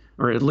as,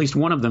 or at least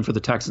one of them for the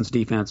Texans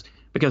defense,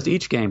 because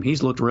each game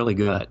he's looked really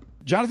good.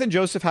 Jonathan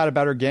Joseph had a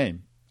better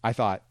game, I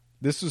thought.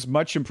 This was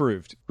much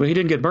improved. Well, he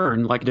didn't get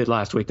burned like he did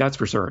last week, that's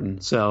for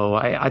certain. So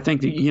I think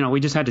that, we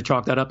just had to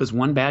chalk that up as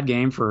one bad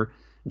game for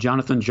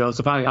Jonathan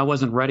Joseph. I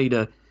wasn't ready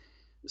to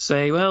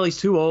say, well, he's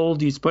too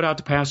old, he's put out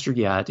to pasture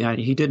yet.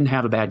 He didn't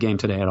have a bad game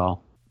today at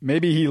all.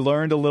 Maybe he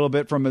learned a little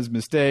bit from his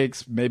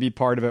mistakes. Maybe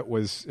part of it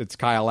was it's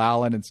Kyle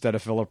Allen instead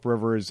of Phillip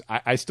Rivers.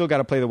 I still got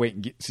to play the wait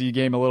and see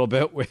game a little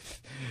bit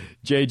with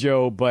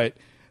J-Joe, but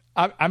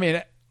I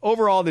mean,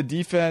 overall the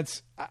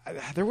defense,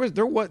 there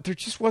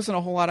just wasn't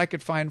a whole lot I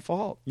could find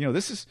fault.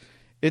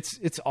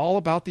 It's all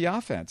about the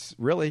offense,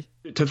 really.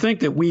 To think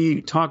that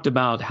we talked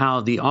about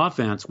how the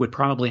offense would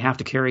probably have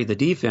to carry the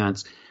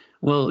defense.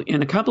 Well,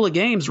 in a couple of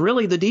games,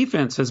 really the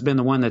defense has been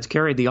the one that's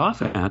carried the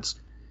offense,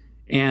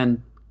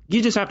 and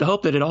you just have to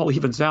hope that it all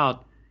evens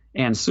out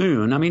and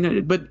soon. I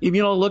mean, but if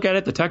you look at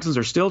it, the Texans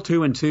are still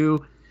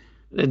 2-2.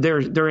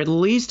 They're at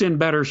least in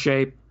better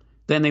shape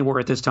than they were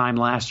at this time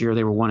last year.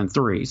 They were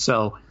 1-3.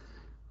 So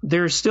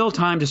there's still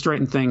time to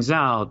straighten things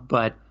out,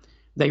 but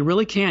they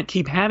really can't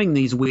keep having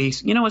these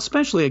weeks,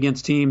 especially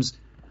against teams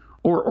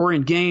or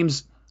in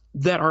games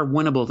that are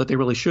winnable, that they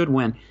really should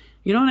win.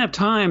 You don't have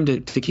time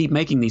to keep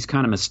making these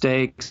kind of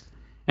mistakes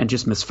and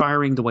just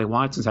misfiring the way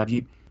Watson's have.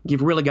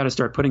 You've really got to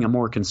start putting a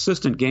more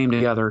consistent game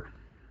together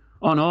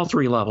on all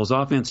 3 levels,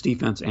 offense,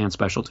 defense, and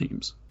special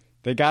teams.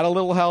 They got a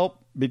little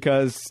help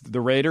because the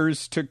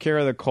Raiders took care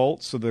of the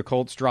Colts, so the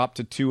Colts dropped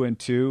to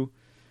 2-2.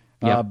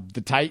 Yep.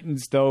 The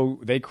Titans, though,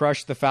 they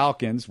crushed the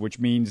Falcons, which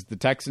means the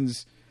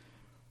Texans,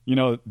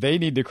 they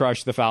need to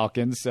crush the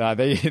Falcons.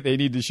 They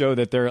need to show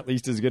that they're at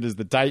least as good as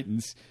the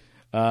Titans.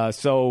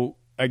 So,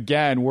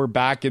 again, we're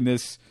back in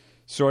this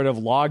sort of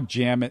log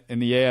jam in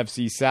the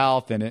AFC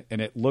South, and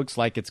it looks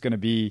like it's going to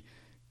be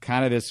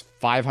kind of this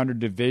 500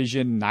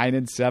 division.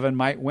 9-7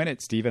 might win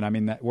it, Stephen. I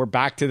mean, we're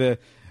back to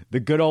the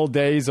good old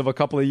days of a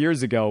couple of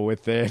years ago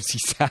with the AFC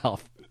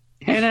South.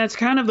 And that's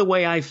kind of the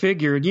way I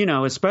figured,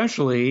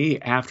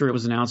 especially after it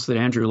was announced that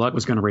Andrew Luck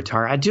was going to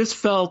retire. I just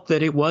felt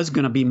that it was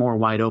going to be more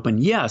wide open.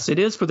 Yes, it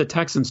is for the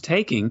Texans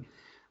taking.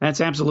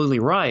 That's absolutely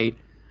right.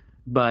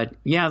 But,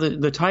 yeah,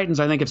 the Titans,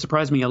 I think, have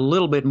surprised me a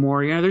little bit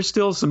more. There's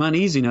still some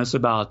uneasiness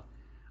about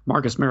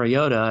Marcus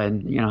Mariota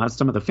and,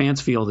 some of the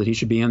fans feel that he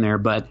should be in there.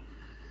 But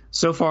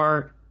so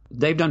far,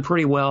 they've done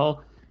pretty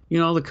well.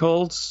 The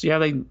Colts, yeah,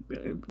 they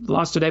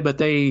lost today, but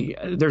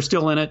they're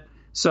still in it.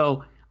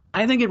 So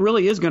I think it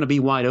really is going to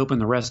be wide open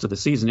the rest of the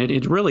season.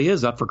 It really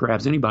is up for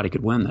grabs. Anybody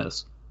could win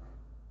this,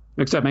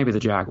 except maybe the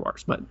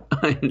Jaguars. But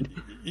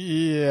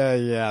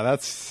yeah,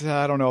 that's,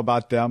 I don't know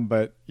about them,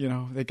 but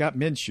they got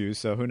Minshew,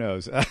 so who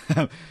knows?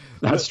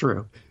 That's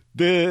true.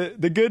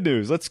 The good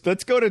news. Let's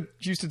go to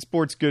Houston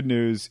sports good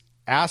news.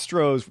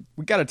 Astros.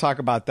 We got to talk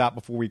about that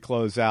before we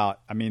close out.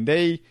 I mean,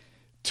 they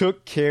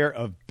took care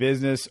of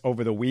business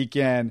over the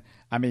weekend.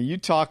 I mean, you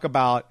talk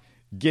about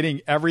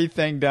getting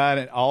everything done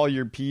and all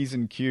your P's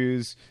and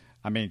Q's.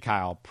 I mean,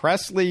 Kyle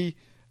Presley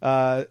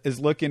is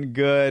looking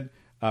good.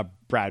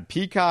 Brad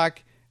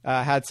Peacock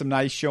had some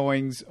nice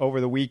showings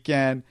over the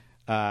weekend.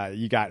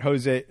 You got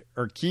Jose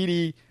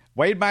Urquidy.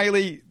 Wade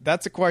Miley,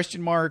 that's a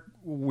question mark.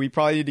 We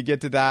probably need to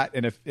get to that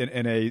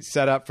in a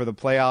setup for the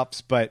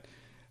playoffs. But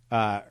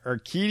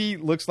Urquidy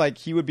looks like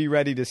he would be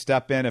ready to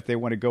step in if they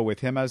want to go with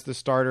him as the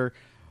starter.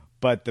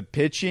 But the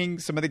pitching,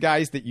 some of the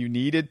guys that you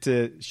needed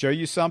to show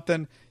you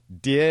something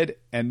did.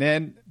 And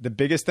then the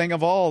biggest thing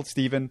of all,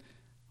 Stephen,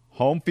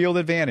 home field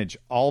advantage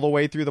all the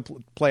way through the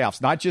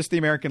playoffs, not just the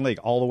American League,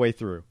 all the way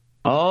through.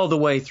 all the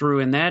way through,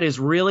 and that is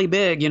really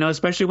big,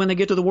 especially when they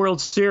get to the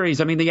World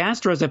Series. I mean, the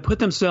Astros have put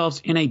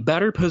themselves in a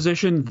better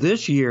position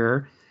this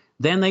year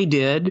than they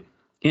did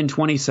in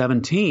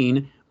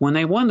 2017 when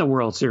they won the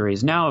World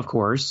Series. Now, of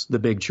course, the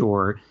big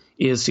chore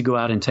is to go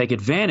out and take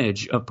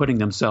advantage of putting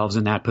themselves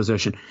in that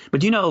position.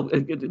 But,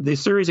 the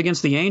series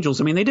against the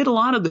Angels, I mean, they did a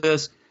lot of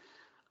this.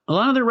 A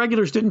lot of their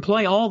regulars didn't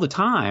play all the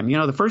time.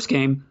 The first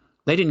game,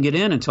 they didn't get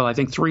in until, I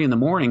think, 3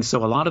 a.m,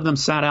 so a lot of them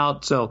sat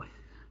out. So,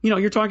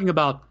 you're talking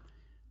about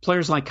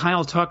players like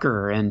Kyle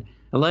Tucker and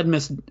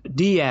Aledmus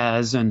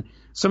Diaz and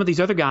some of these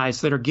other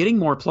guys that are getting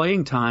more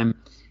playing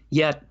time,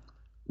 yet,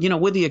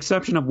 with the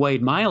exception of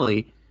Wade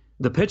Miley,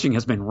 the pitching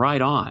has been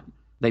right on.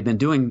 They've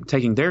been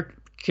taking their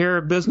care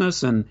of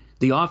business, and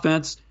the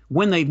offense,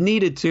 when they've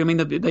needed to, I mean,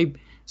 they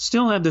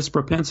still have this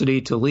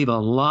propensity to leave a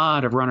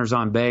lot of runners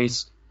on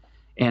base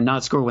and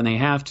not score when they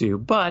have to,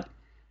 but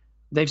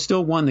they've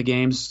still won the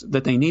games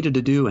that they needed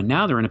to do, and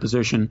now they're in a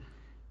position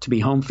to be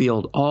home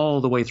field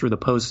all the way through the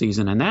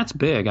postseason, and that's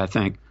big, I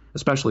think,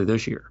 especially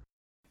this year.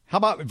 How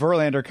about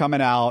Verlander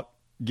coming out,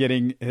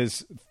 getting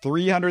his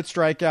 300th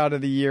strikeout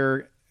of the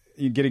year,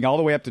 getting all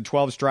the way up to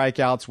 12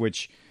 strikeouts,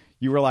 which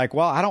you were like,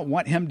 well, I don't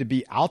want him to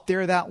be out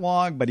there that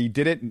long, but he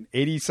did it in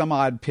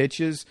 80-some-odd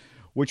pitches,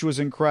 which was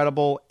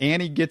incredible,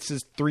 and he gets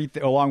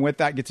along with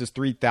that, gets his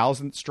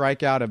 3,000th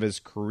strikeout of his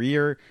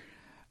career.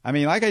 I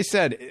mean, like I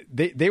said,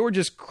 they were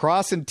just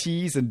crossing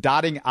T's and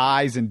dotting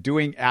I's and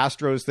doing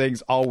Astros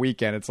things all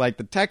weekend. It's like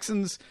the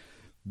Texans,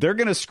 they're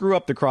going to screw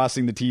up the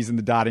crossing the T's and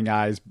the dotting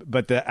I's,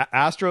 but the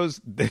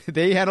Astros,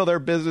 they handle their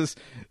business.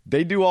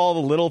 They do all the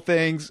little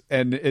things,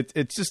 and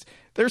it's just,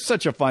 they're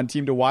such a fun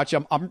team to watch.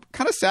 I'm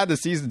kind of sad the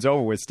season's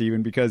over with,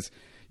 Steven, because,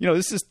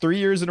 this is 3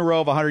 years in a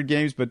row of 100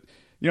 games, but,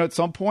 at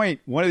some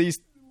point, one of these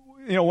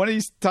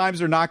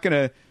times are not going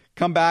to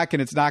come back,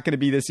 and it's not going to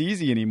be this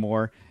easy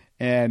anymore.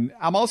 And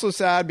I'm also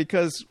sad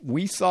because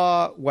we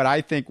saw what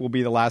I think will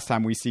be the last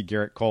time we see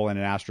Garrett Cole in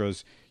an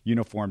Astros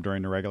uniform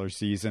during the regular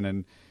season.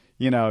 And,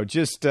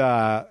 just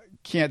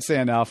can't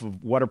say enough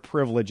of what a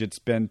privilege it's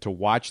been to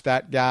watch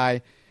that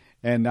guy.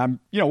 And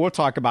we'll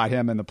talk about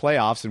him in the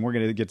playoffs, and we're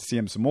going to get to see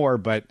him some more.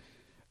 But,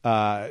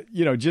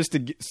 just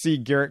to see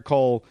Garrett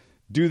Cole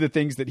do the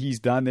things that he's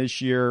done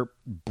this year,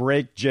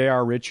 break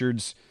J.R.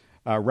 Richards'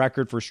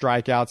 record for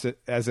strikeouts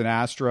as an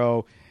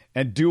Astro,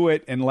 and do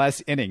it in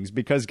less innings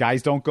because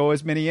guys don't go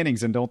as many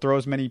innings and don't throw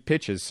as many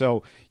pitches.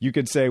 So you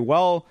could say,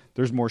 well,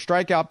 there's more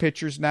strikeout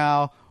pitchers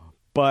now,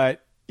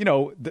 but,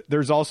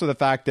 there's also the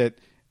fact that,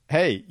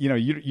 hey,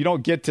 you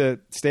don't get to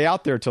stay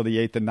out there till the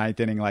 8th and 9th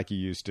inning like you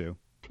used to.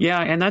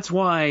 Yeah, and that's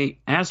why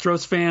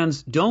Astros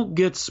fans don't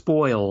get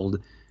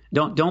spoiled.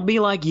 Don't be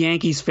like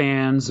Yankees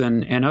fans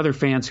and other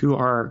fans who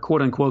are,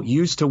 quote unquote,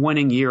 used to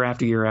winning year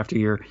after year after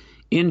year.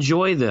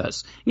 Enjoy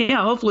this.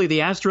 Yeah, hopefully the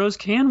Astros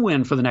can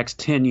win for the next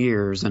 10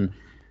 years and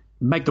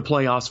make the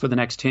playoffs for the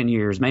next 10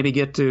 years. Maybe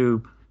get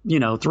to,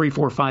 3,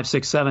 4, 5,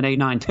 6, 7, 8,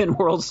 9, 10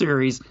 World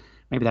Series.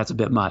 Maybe that's a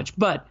bit much.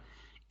 But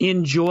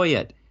enjoy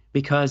it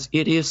because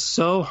it is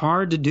so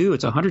hard to do.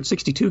 It's a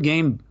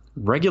 162-game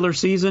regular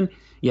season.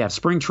 You have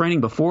spring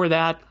training before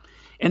that.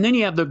 And then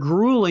you have the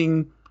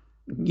grueling,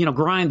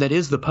 grind that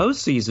is the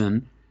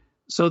postseason.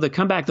 So to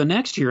come back the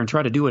next year and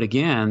try to do it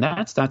again,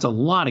 that's a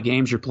lot of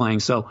games you're playing.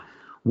 So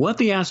what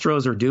the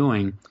Astros are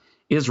doing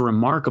is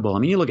remarkable. I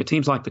mean, you look at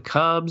teams like the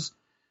Cubs,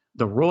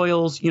 the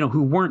Royals,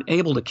 who weren't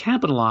able to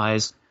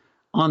capitalize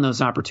on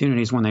those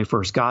opportunities when they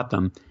first got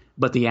them,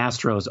 but the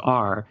Astros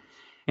are.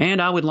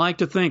 And I would like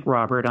to think,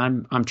 Robert,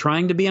 I'm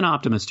trying to be an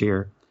optimist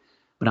here,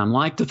 but I'd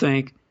like to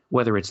think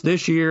whether it's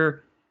this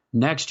year,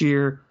 next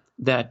year,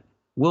 that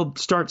we'll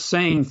start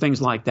saying things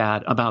like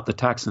that about the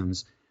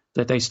Texans,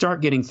 that they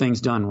start getting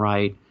things done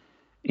right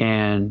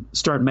and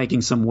start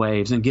making some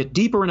waves and get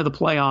deeper into the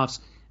playoffs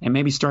and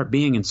maybe start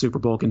being in Super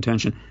Bowl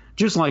contention,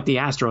 just like the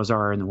Astros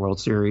are in the World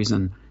Series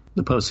and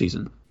the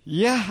postseason.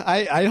 Yeah,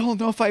 I don't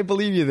know if I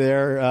believe you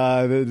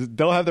there.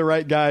 They'll have the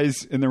right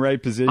guys in the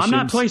right positions. I'm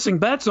not placing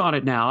bets on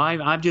it now.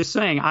 I'm just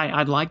saying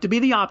I'd like to be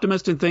the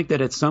optimist and think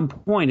that at some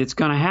point it's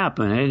going to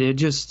happen. It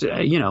just,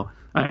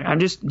 I'm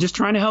just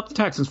trying to help the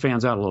Texans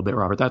fans out a little bit,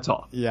 Robert. That's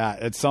all. Yeah,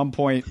 at some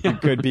point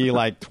it could be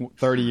like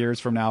 30 years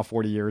from now,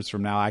 40 years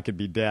from now, I could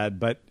be dead.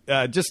 But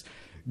just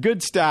good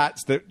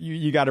stats that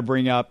you got to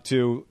bring up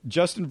too.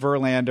 Justin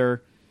Verlander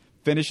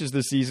finishes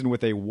the season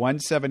with a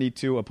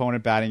 172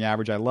 opponent batting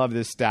average. I love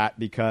this stat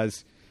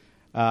because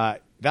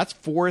that's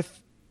fourth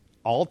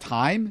all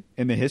time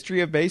in the history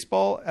of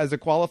baseball as a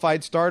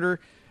qualified starter.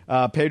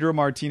 Pedro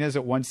Martinez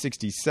at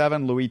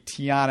 167, Luis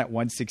Tiant at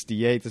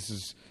 168. This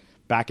is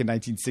back in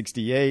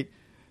 1968.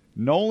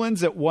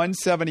 Nolan's at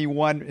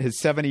 171, his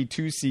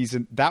 72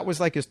 season. That was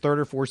like his third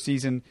or fourth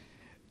season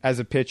as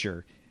a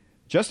pitcher.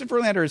 Justin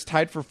Verlander is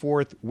tied for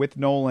fourth with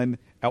Nolan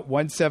at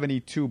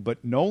 172,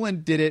 but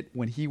Nolan did it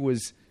when he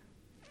was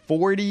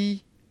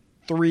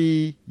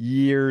 43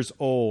 years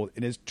old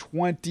in his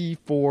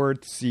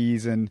 24th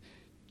season.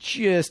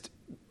 Just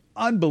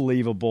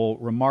unbelievable,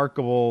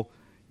 remarkable.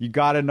 You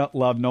got to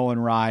love Nolan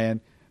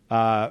Ryan.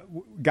 Got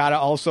to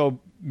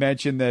also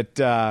mention that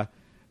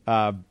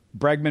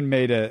Bregman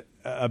made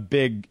a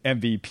big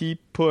MVP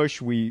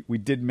push. We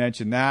did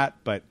mention that,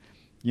 but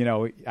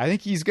I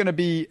think he's going to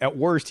be, at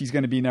worst, he's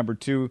going to be number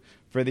 2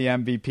 for the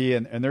MVP.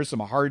 And there's some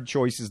hard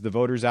choices the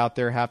voters out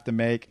there have to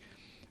make.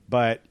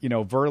 But,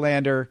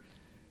 Verlander,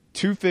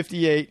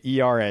 2.58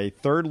 ERA,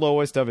 third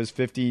lowest of his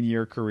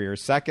 15-year career.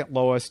 Second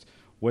lowest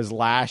was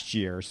last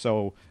year.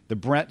 So the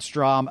Brent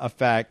Strom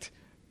effect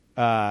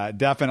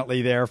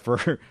definitely there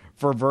for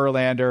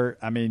Verlander.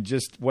 I mean,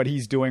 just what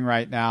he's doing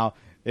right now,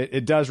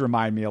 it does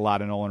remind me a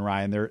lot of Nolan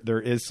Ryan. There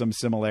is some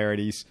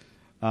similarities.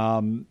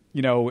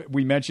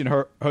 We mentioned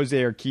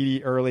Jose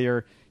Urquidy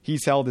earlier.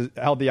 He's held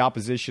the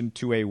opposition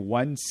to a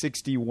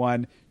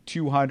 161,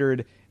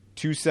 200,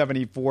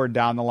 274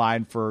 down the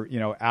line for,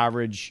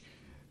 average,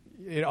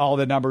 all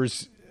the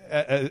numbers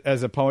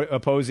as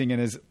opposing in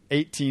his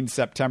 18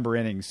 September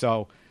innings.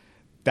 So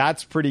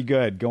that's pretty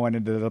good going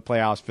into the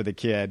playoffs for the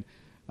kid.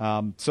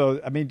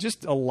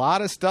 Just a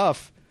lot of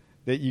stuff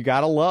that you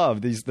got to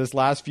love this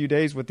last few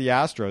days with the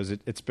Astros.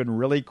 It's been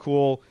really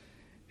cool.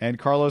 And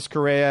Carlos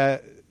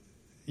Correa,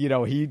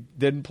 he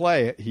didn't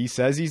play. He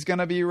says he's going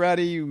to be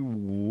ready.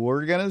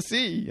 We're going to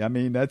see. I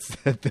mean, that's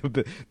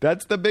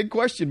the big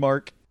question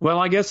mark. Well,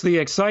 I guess the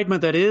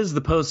excitement that is the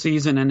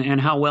postseason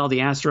and how well the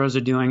Astros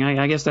are doing,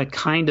 I guess that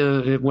kind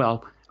of,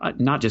 well,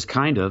 not just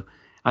kind of,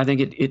 I think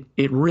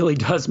it really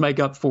does make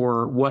up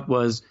for what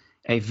was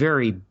a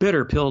very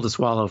bitter pill to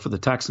swallow for the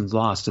Texans'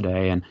 loss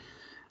today. And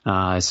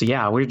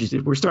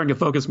we're starting to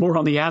focus more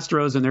on the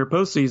Astros and their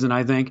postseason,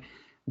 I think,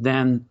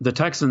 than the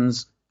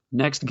Texans'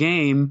 next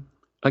game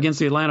against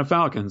the Atlanta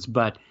Falcons.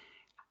 But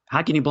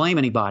how can you blame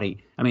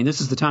anybody? I mean, this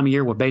is the time of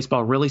year where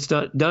baseball really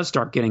does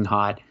start getting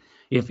hot.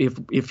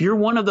 If you're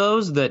one of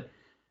those that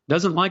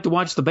doesn't like to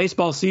watch the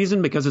baseball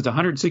season because it's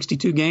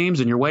 162 games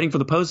and you're waiting for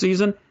the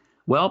postseason,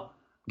 well,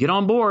 get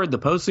on board. The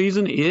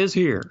postseason is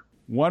here.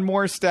 One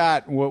more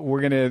stat.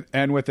 We're going to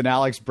end with an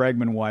Alex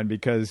Bregman one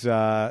because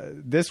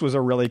this was a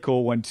really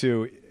cool one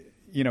too.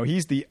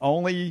 He's the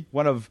only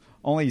one of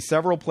only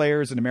several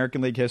players in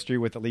American League history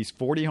with at least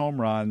 40 home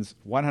runs,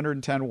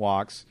 110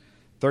 walks,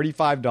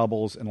 35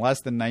 doubles, and less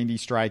than 90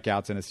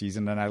 strikeouts in a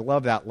season. And I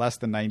love that, less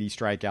than 90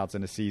 strikeouts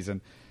in a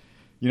season.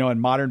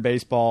 In modern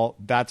baseball,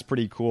 that's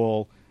pretty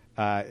cool.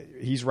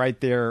 He's right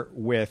there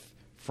with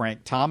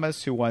Frank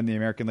Thomas, who won the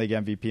American League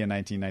MVP in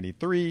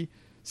 1993.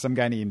 Some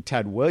guy named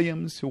Ted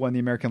Williams, who won the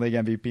American League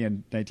MVP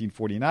in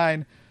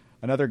 1949.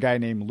 Another guy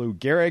named Lou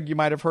Gehrig, you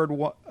might have heard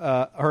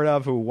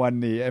of, who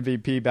won the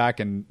MVP back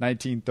in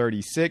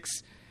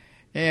 1936.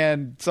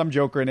 And some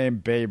joker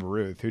named Babe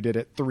Ruth, who did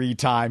it 3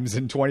 times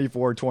in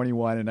 24,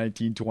 21, and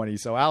 1920.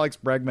 So Alex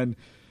Bregman,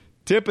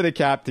 tip of the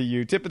cap to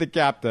you. Tip of the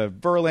cap to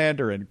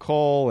Verlander and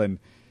Cole, and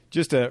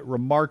just a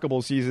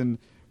remarkable season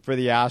for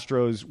the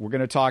Astros. We're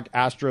going to talk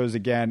Astros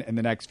again in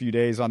the next few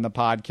days on the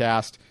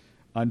podcast.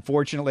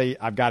 Unfortunately,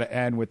 I've got to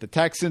end with the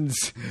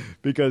Texans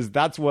because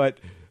that's what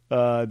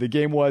the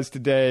game was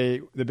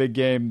today. The big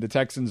game. The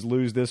Texans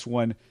lose this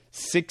one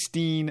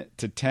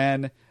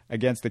 16-10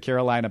 against the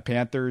Carolina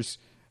Panthers.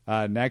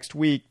 Next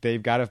week,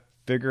 they've got to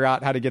figure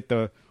out how to get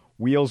the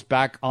wheels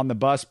back on the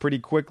bus pretty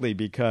quickly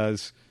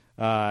because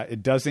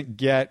it doesn't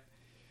get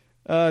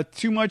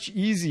too much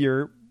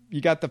easier.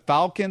 You got the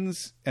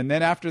Falcons, and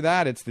then after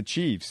that, it's the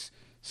Chiefs.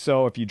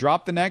 So if you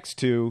drop the next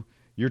 2,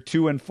 you're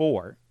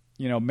 2-4.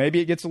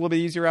 Maybe it gets a little bit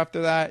easier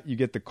after that. You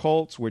get the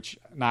Colts, which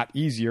not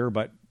easier,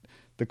 but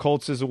the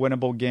Colts is a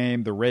winnable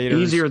game. The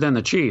Raiders. Easier than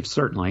the Chiefs,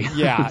 certainly.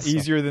 Yeah,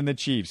 easier than the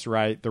Chiefs,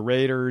 right? The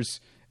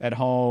Raiders at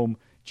home,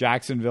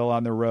 Jacksonville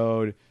on the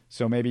road.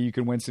 So maybe you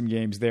can win some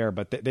games there,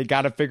 but they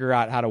got to figure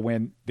out how to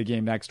win the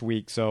game next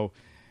week. So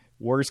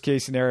worst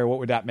case scenario, what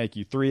would that make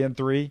you?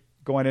 3-3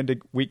 going into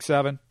week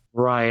 7?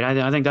 Right.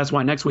 I think that's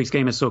why next week's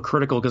game is so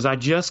critical because I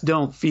just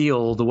don't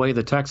feel the way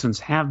the Texans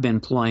have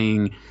been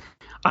playing.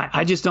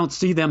 I just don't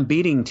see them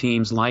beating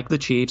teams like the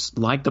Chiefs,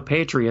 like the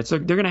Patriots. They're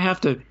going to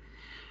have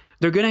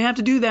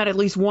to do that at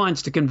least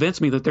once to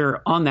convince me that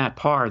they're on that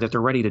par, that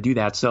they're ready to do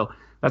that. So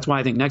that's why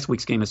I think next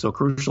week's game is so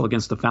crucial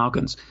against the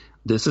Falcons.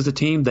 This is a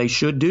team they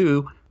should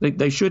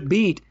they should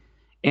beat,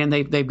 and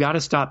they've got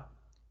to stop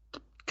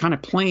kind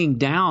of playing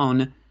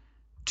down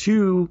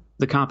to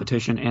the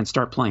competition and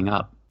start playing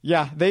up.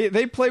 Yeah,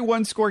 they play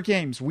one-score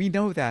games. We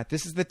know that.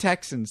 This is the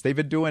Texans. They've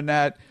been doing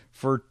that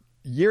for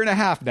a year and a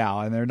half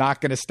now, and they're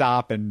not going to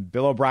stop. And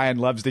Bill O'Brien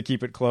loves to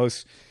keep it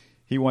close.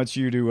 He wants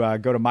you to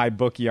go to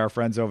MyBookie, our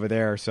friends over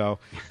there. So,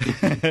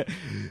 again,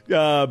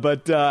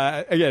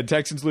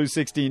 Texans lose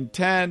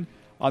 16-10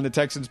 on the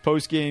Texans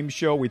post-game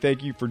show. We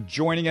thank you for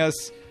joining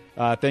us.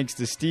 Thanks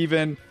to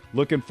Steven.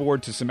 Looking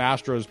forward to some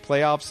Astros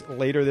playoffs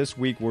later this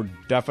week. We're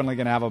definitely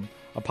going to have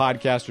a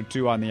podcast or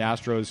 2 on the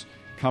Astros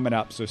coming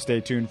up, so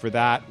stay tuned for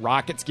that.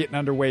 Rockets getting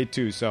underway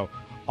too, so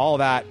all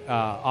that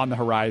on the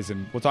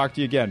horizon. We'll talk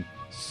to you again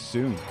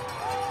soon.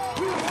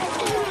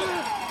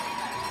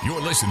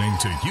 You're listening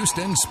to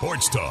Houston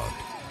Sports Talk.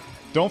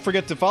 Don't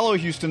forget to follow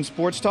Houston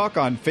Sports Talk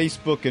on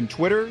Facebook and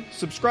Twitter.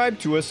 Subscribe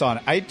to us on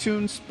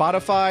iTunes,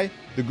 Spotify,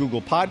 the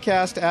Google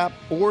Podcast app,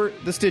 or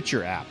the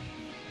Stitcher app.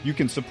 You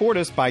can support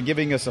us by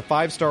giving us a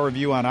 5-star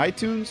review on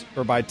iTunes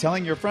or by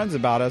telling your friends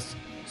about us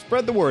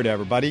Spread the word,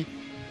 everybody.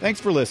 Thanks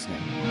for listening.